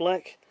painted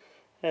black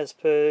as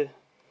per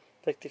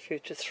Back to the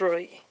Future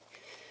 3.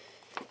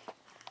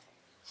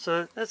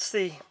 So that's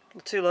the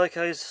two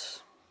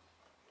locos,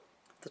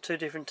 the two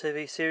different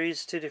TV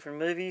series, two different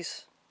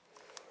movies.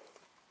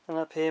 And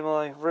up here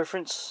my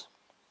reference,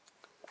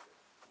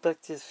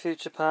 Back to the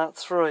Future Part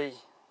 3. You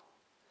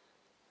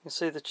can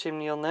see the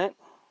chimney on that,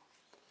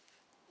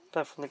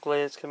 apart from the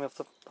glare that's coming off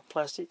the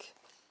plastic.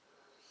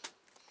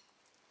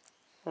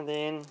 And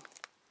then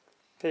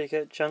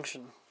Petticoat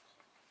Junction.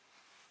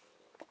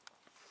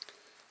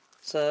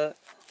 So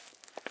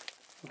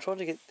I'm trying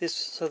to get this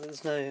so that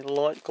there's no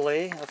light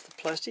glare off the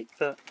plastic,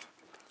 but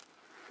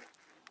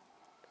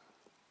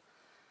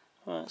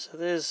right, so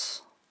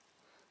there's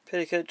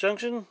Petticoat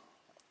Junction,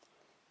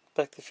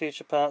 Back to the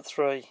Future Part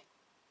 3.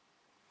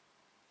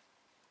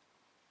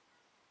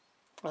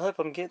 I hope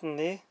I'm getting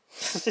there.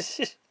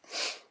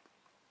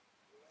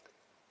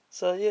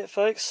 So yeah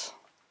folks,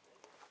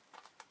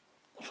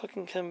 if I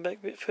can come back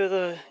a bit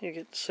further you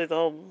get to see the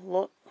whole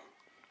lot.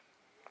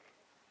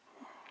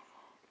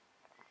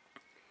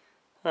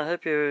 I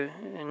hope you're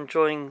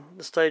enjoying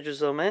the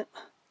stages I'm at.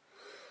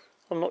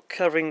 I'm not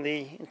covering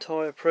the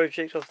entire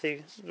project of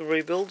the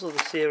rebuild of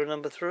the Sierra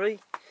number 3.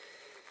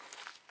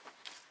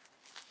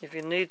 If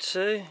you need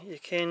to, you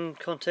can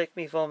contact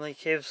me via the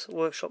Kev's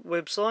Workshop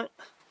website.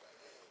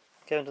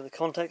 Go into the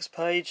contacts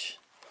page,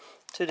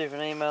 two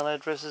different email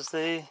addresses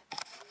there,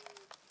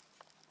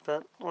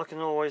 but I can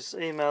always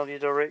email you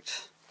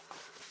direct.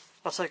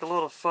 I take a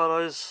lot of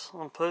photos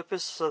on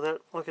purpose so that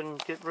I can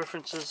get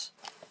references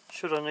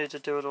should I need to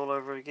do it all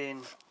over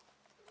again.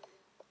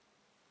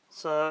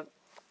 So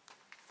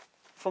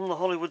from the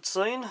Hollywood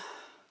scene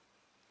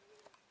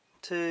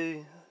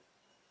to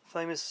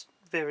famous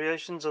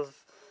variations of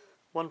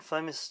one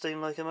famous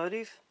steam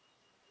locomotive,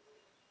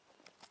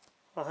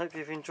 I hope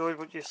you've enjoyed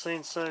what you've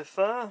seen so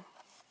far.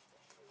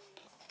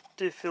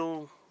 Do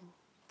feel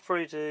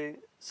free to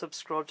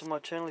subscribe to my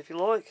channel if you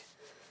like.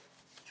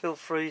 Feel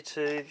free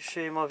to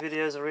share my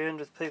videos around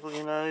with people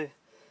you know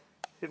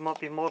who might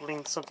be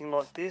modelling something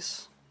like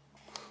this.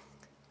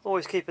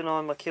 Always keep an eye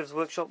on my Kev's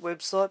Workshop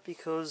website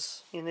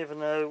because you never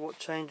know what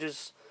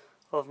changes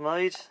I've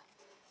made.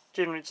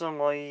 Generally it's on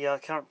my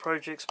current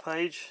projects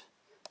page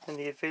and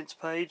the events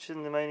page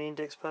and the main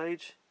index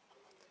page.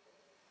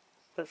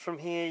 But from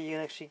here you can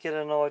actually get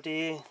an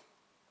idea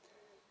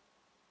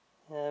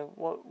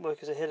what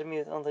work is ahead of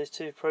me on these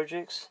two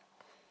projects.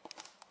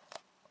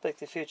 Back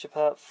to the Future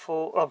Part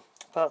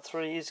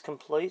 3 is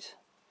complete,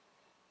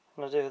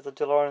 and I do have the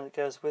DeLorean that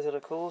goes with it,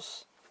 of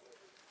course.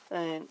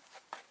 And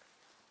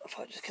if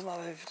I just come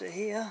over to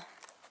here,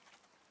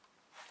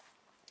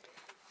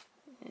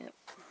 yep,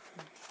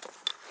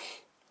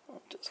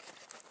 I'll just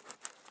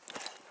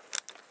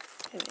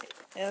get it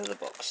out of the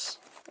box,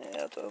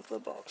 out of the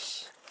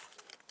box.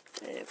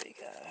 There we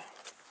go.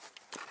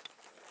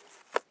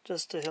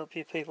 Just to help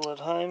you people at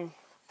home.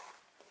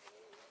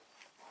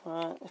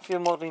 Right, if you're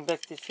modelling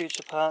Back to the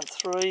Future Part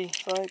 3,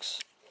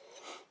 folks,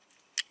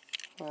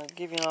 I'll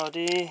give you an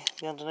idea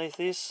underneath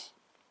this.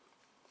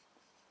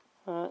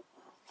 Right,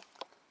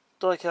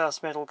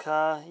 die-cast metal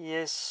car,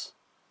 yes.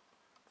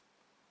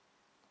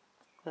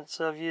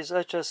 I've used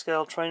HO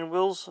scale train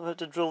wheels. I've had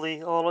to drill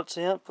the eyelets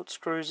out, put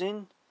screws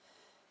in.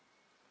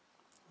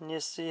 And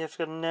yes, you have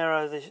to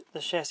narrow the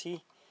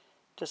chassis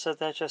just so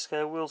the HO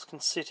scale wheels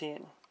can sit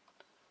in.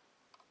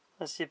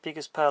 That's the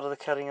biggest part of the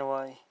cutting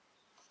away.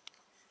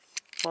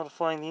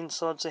 Modifying the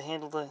insides to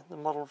handle the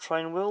model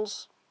train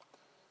wheels.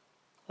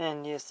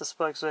 And yes, the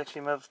spokes are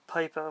actually made of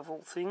paper of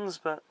all things,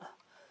 but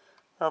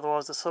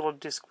otherwise the solid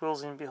disc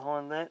wheel's in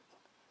behind that.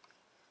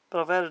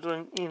 But I've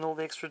added in all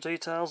the extra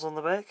details on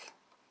the back.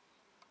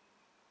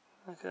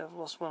 Okay, I've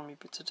lost one of my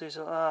bits of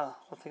detail.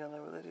 I think I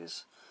know where that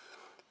is.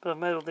 But I've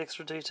made all the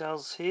extra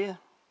details here.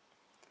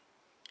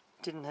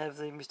 Didn't have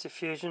the Mr.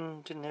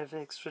 Fusion, didn't have the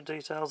extra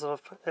details that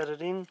I've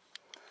added in,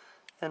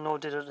 and nor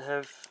did it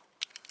have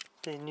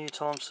the new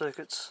time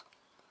circuits.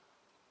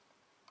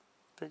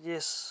 But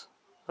yes,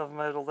 I've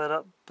made all that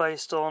up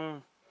based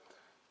on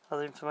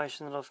other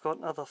information that I've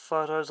got, other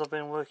photos I've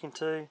been working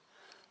to,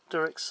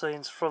 direct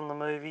scenes from the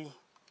movie.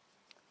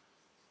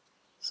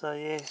 So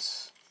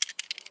yes,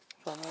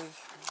 if I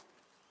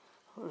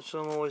move,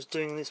 so I'm always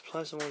doing in this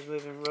place, I'm always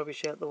moving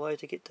rubbish out the way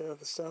to get to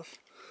other stuff.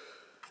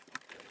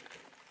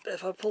 But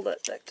if I pull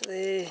that back to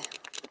there,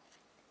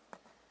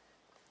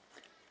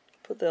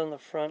 put that on the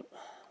front,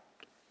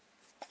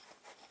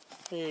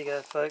 there you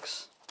go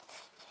folks.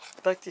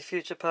 Back to the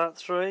Future Part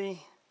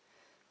 3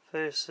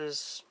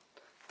 versus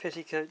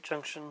Petticoat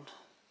Junction.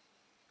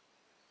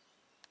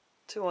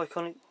 Two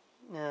iconic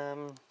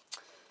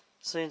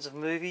scenes of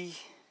movie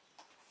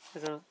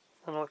with an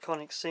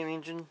iconic steam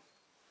engine.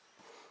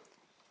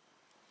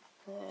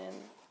 And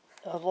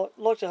I'd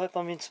like to hope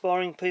I'm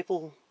inspiring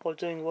people by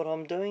doing what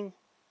I'm doing.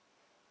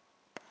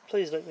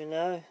 Please let me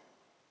know,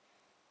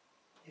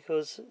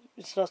 because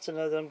it's nice to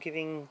know that I'm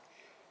giving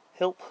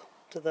help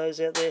to those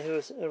out there who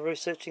are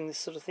researching this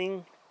sort of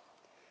thing.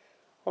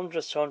 I'm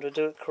just trying to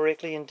do it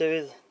correctly and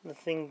do the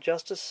thing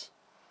justice.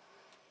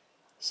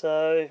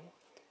 So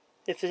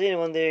if there's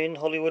anyone there in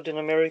Hollywood in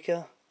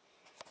America,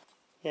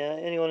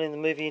 anyone in the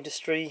movie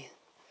industry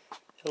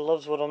who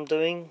loves what I'm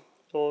doing,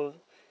 or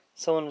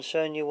someone has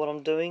shown you what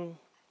I'm doing,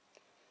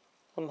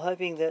 I'm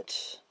hoping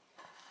that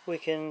we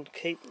can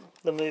keep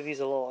the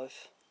movies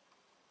alive.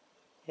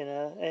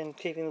 And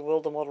keeping the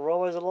world of model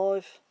railways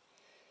alive,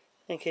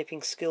 and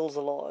keeping skills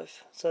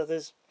alive. So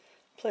there's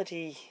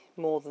plenty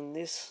more than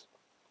this,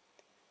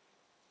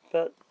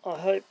 but I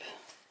hope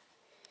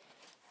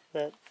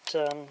that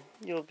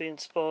you'll be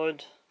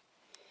inspired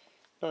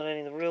not only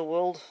in the real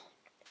world,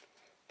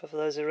 but for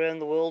those around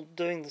the world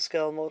doing the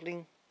scale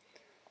modelling.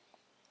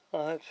 I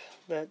hope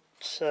that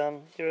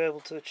you're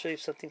able to achieve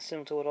something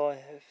similar to what I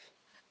have.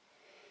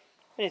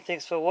 Many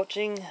thanks for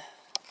watching,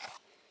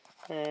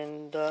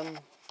 and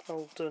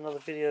I'll do another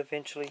video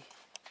eventually.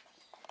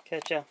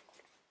 Catch ya.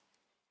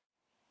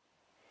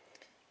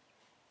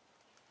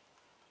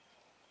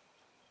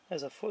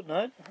 As a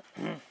footnote,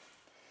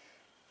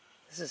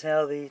 this is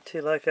how the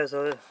two locos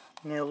are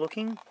now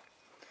looking a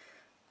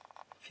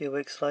few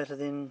weeks later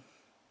than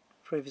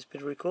previous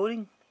bit of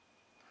recording.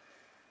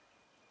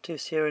 Two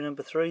Sierra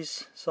number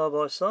 3s side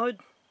by side.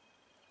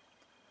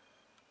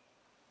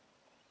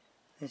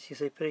 As you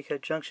see,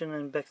 Petticoat Junction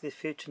and Back to the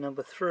Future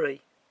number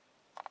 3.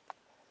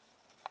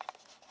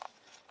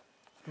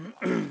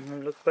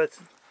 And look at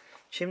both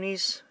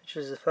chimneys, which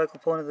is the focal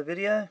point of the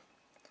video. You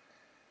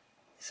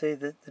see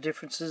the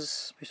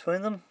differences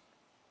between them.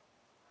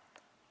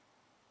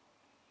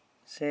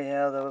 See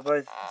how they were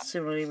both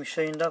similarly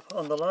machined up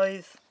on the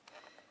lathe.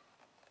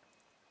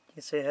 You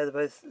can see how they've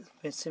both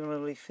been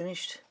similarly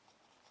finished.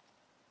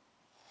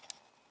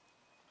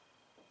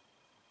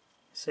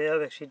 See,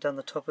 I've actually done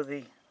the top of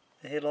the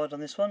headlight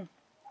on this one.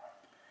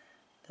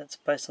 That's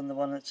based on the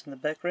one that's in the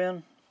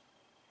background.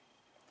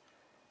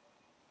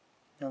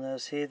 You'll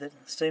notice here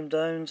that steam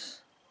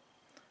domes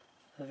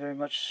are very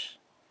much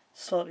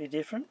slightly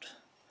different.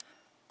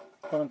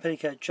 One on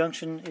Petticoat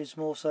Junction is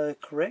more so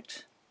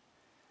correct,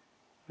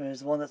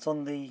 whereas the one that's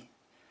on the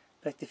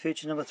Back to the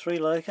Future number 3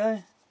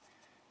 loco,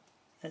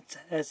 that's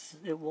as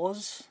it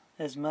was,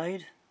 as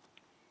made.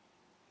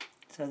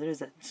 So there is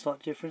that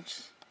slight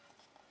difference.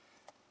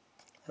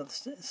 The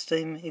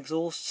steam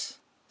exhausts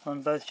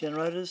on both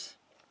generators.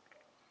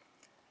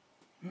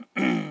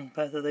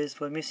 Both of these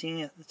were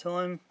missing at the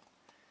time.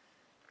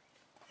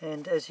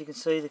 And as you can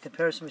see, the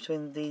comparison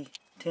between the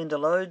tender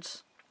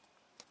loads.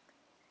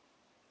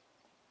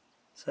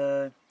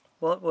 So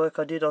what work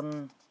I did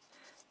on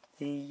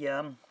the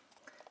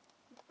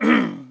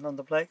on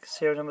the black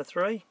Sierra number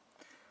 3,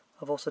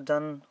 I've also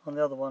done on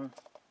the other one.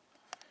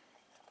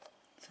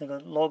 So I've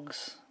got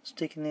logs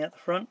sticking out the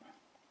front,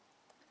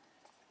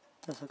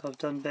 just like I've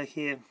done back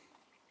here.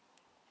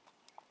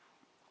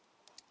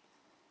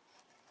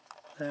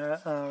 They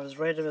are as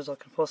random as I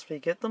can possibly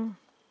get them,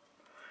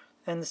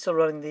 and they're still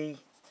running the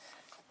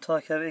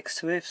Tyco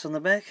X2Fs on the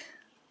back.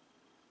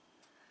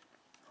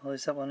 At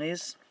least that one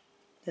is.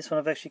 This one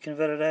I've actually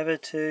converted over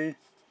to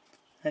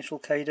actual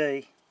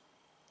KD.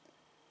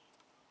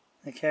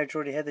 The carriage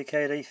already had the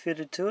KD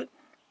fitted to it,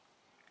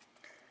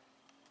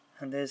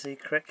 and there's the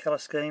correct colour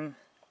scheme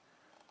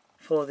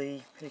for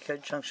the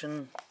Petticoat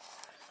Junction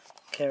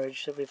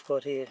carriage that we've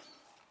got here.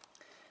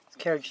 It's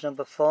carriage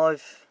number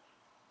 5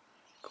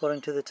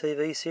 according to the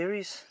TV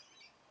series.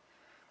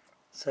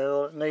 So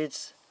all it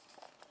needs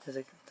is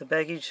the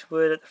baggage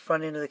word at the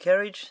front end of the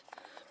carriage,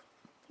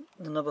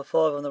 the number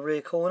 5 on the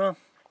rear corner,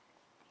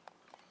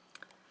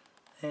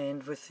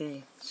 and with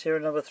the Sierra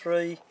number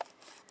 3,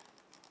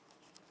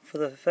 for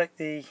the fact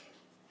the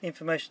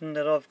information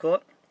that I've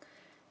got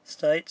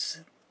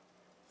states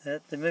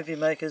that the movie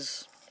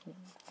makers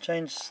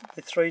changed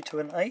the 3 to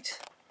an 8,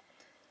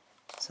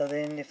 so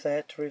then if they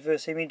had to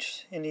reverse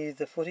image any of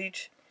the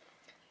footage,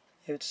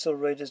 it would still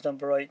read as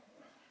number 8.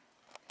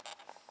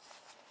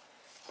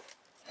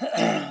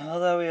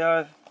 Although we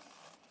are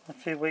a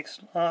few weeks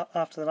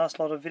after the last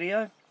lot of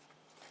video, you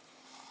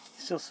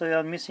still see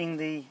I'm missing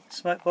the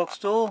smoke box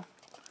door.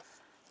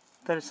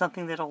 That is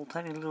something that will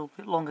take me a little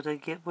bit longer to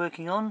get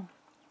working on,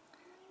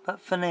 but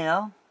for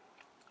now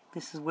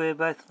this is where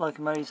both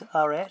locomotives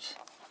are at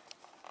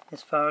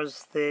as far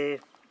as their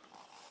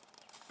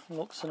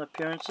looks and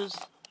appearances.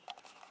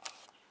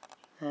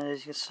 And as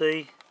you can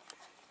see,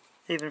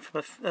 even from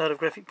a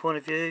photographic point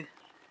of view,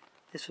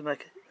 this would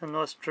make a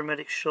nice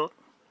dramatic shot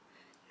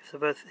if they're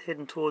both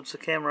heading towards the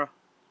camera.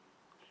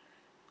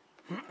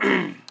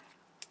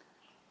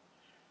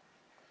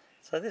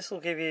 So this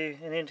will give you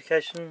an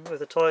indication with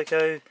the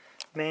Tyco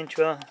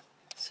Mantua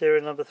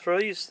Serial number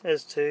 3s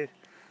as to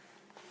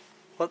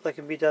what they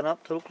can be done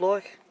up to look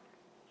like.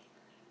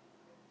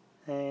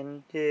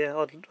 And yeah,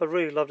 I'd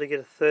really love to get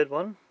a third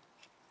one.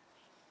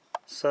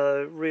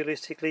 So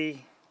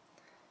realistically,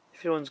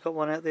 if anyone's got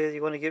one out there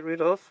you want to get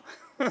rid of,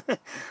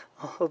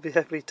 I'll be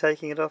happily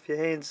taking it off your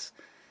hands,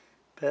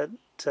 but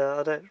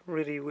I don't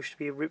really wish to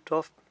be ripped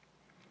off,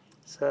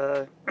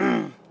 so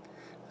I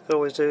could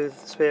always do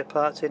with spare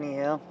parts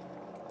anyhow.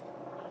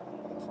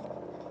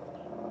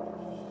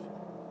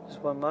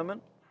 Just one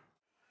moment.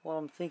 While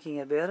I'm thinking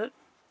about it,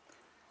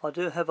 I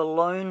do have a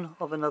loan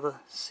of another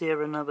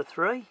Sierra number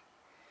 3,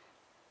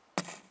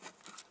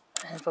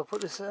 and if I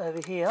put this over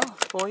here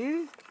for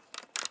you,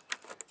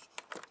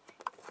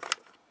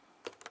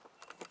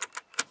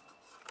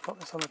 put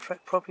this on the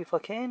track properly if I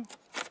can.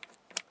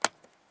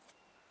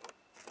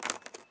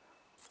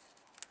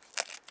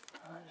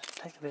 Just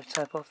take a bit of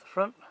tape off the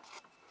front.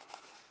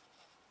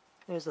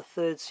 There's the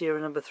third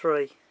Sierra number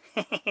 3.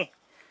 The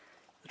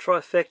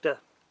trifecta.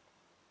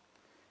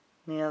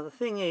 Now the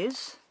thing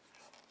is,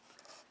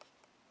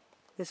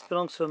 this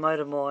belongs to a mate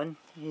of mine.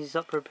 He's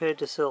not prepared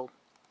to sell.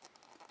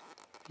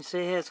 You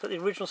see here it's got the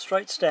original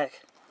straight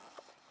stack,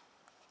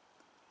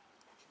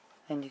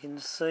 and you can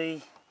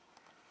see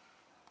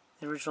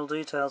the original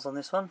details on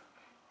this one.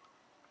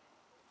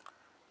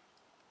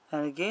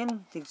 And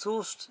again, the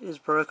exhaust is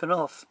broken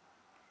off,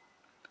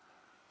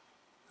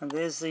 and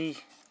there's the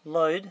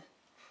load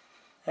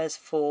as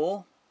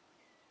for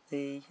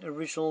the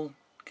original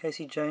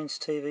Casey Jones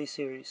TV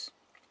series.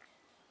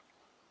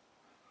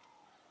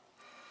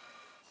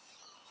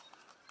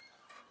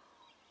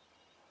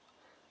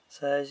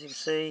 So as you can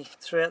see,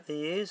 throughout the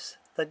years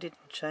they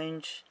didn't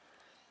change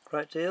a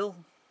great deal,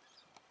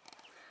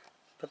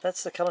 but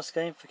that's the colour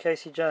scheme for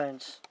Casey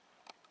Jones.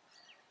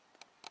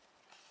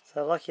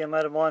 So lucky a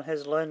mate of mine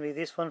has loaned me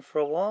this one for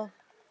a while.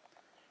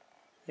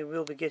 He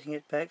will be getting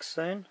it back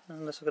soon,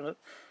 unless I'm going to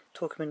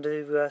talk him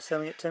into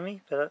selling it to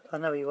me, but I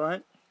know he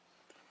won't.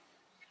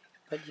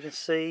 But you can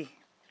see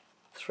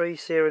 3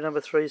 Sierra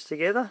number 3s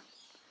together.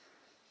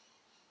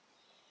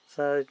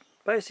 So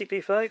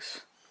basically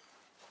folks,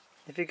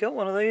 if you got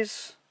one of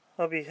these,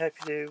 I'll be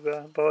happy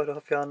to buy it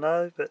off you, I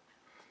know, but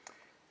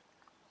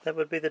that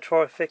would be the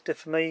trifecta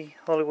for me,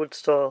 Hollywood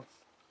style.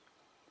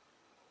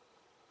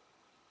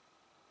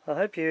 I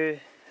hope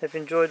you have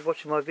enjoyed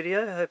watching my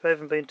video. I hope I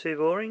haven't been too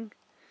boring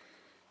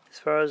as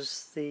far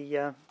as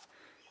the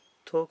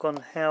talk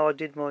on how I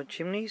did my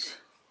chimneys.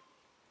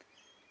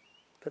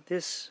 But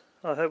this,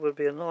 I hope, will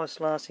be a nice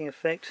lasting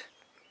effect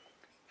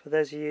for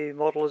those of you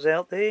modellers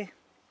out there.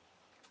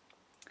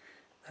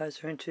 Those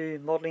who are into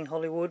modelling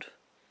Hollywood,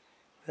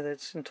 whether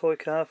it's in toy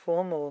car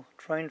form or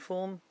train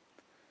form.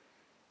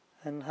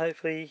 And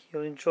hopefully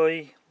you'll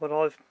enjoy what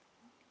I've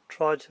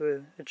tried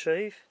to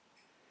achieve.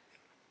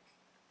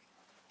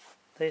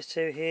 These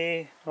two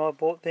here, when I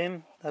bought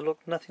them, they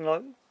looked nothing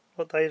like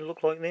what they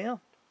look like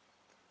now.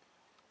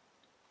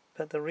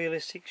 But the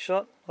realistic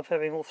shot of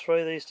having all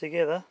 3 of these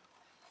together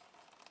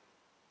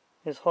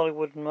is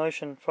Hollywood in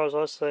motion, as far as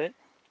I see it.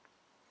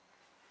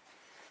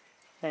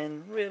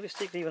 And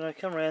realistically, when I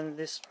come around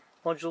this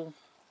module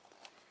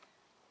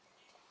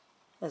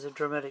as a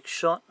dramatic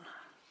shot,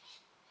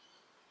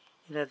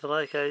 you'd have the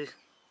loco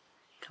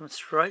coming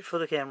straight for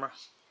the camera.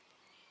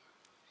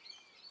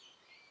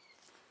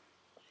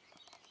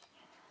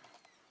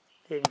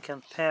 Even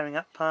come powering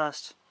up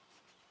past.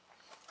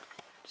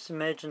 Just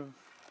imagine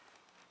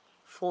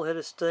full head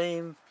of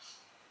steam,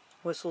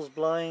 whistles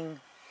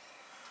blowing,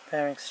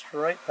 powering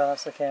straight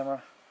past the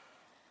camera.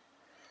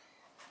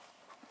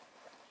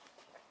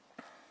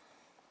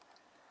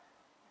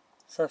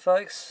 So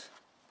folks,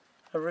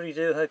 I really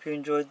do hope you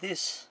enjoyed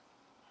this.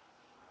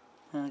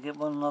 And I'll get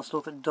one last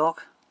look at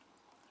Doc,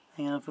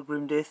 hanging on for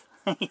grim death.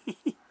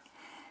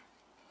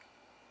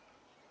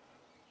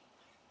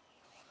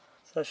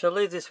 So I shall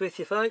leave this with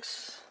you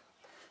folks.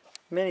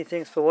 Many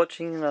thanks for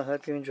watching, and I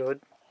hope you enjoyed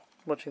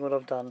watching what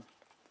I've done.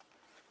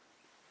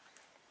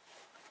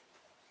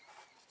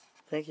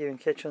 Thank you, and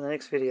catch you on the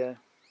next video.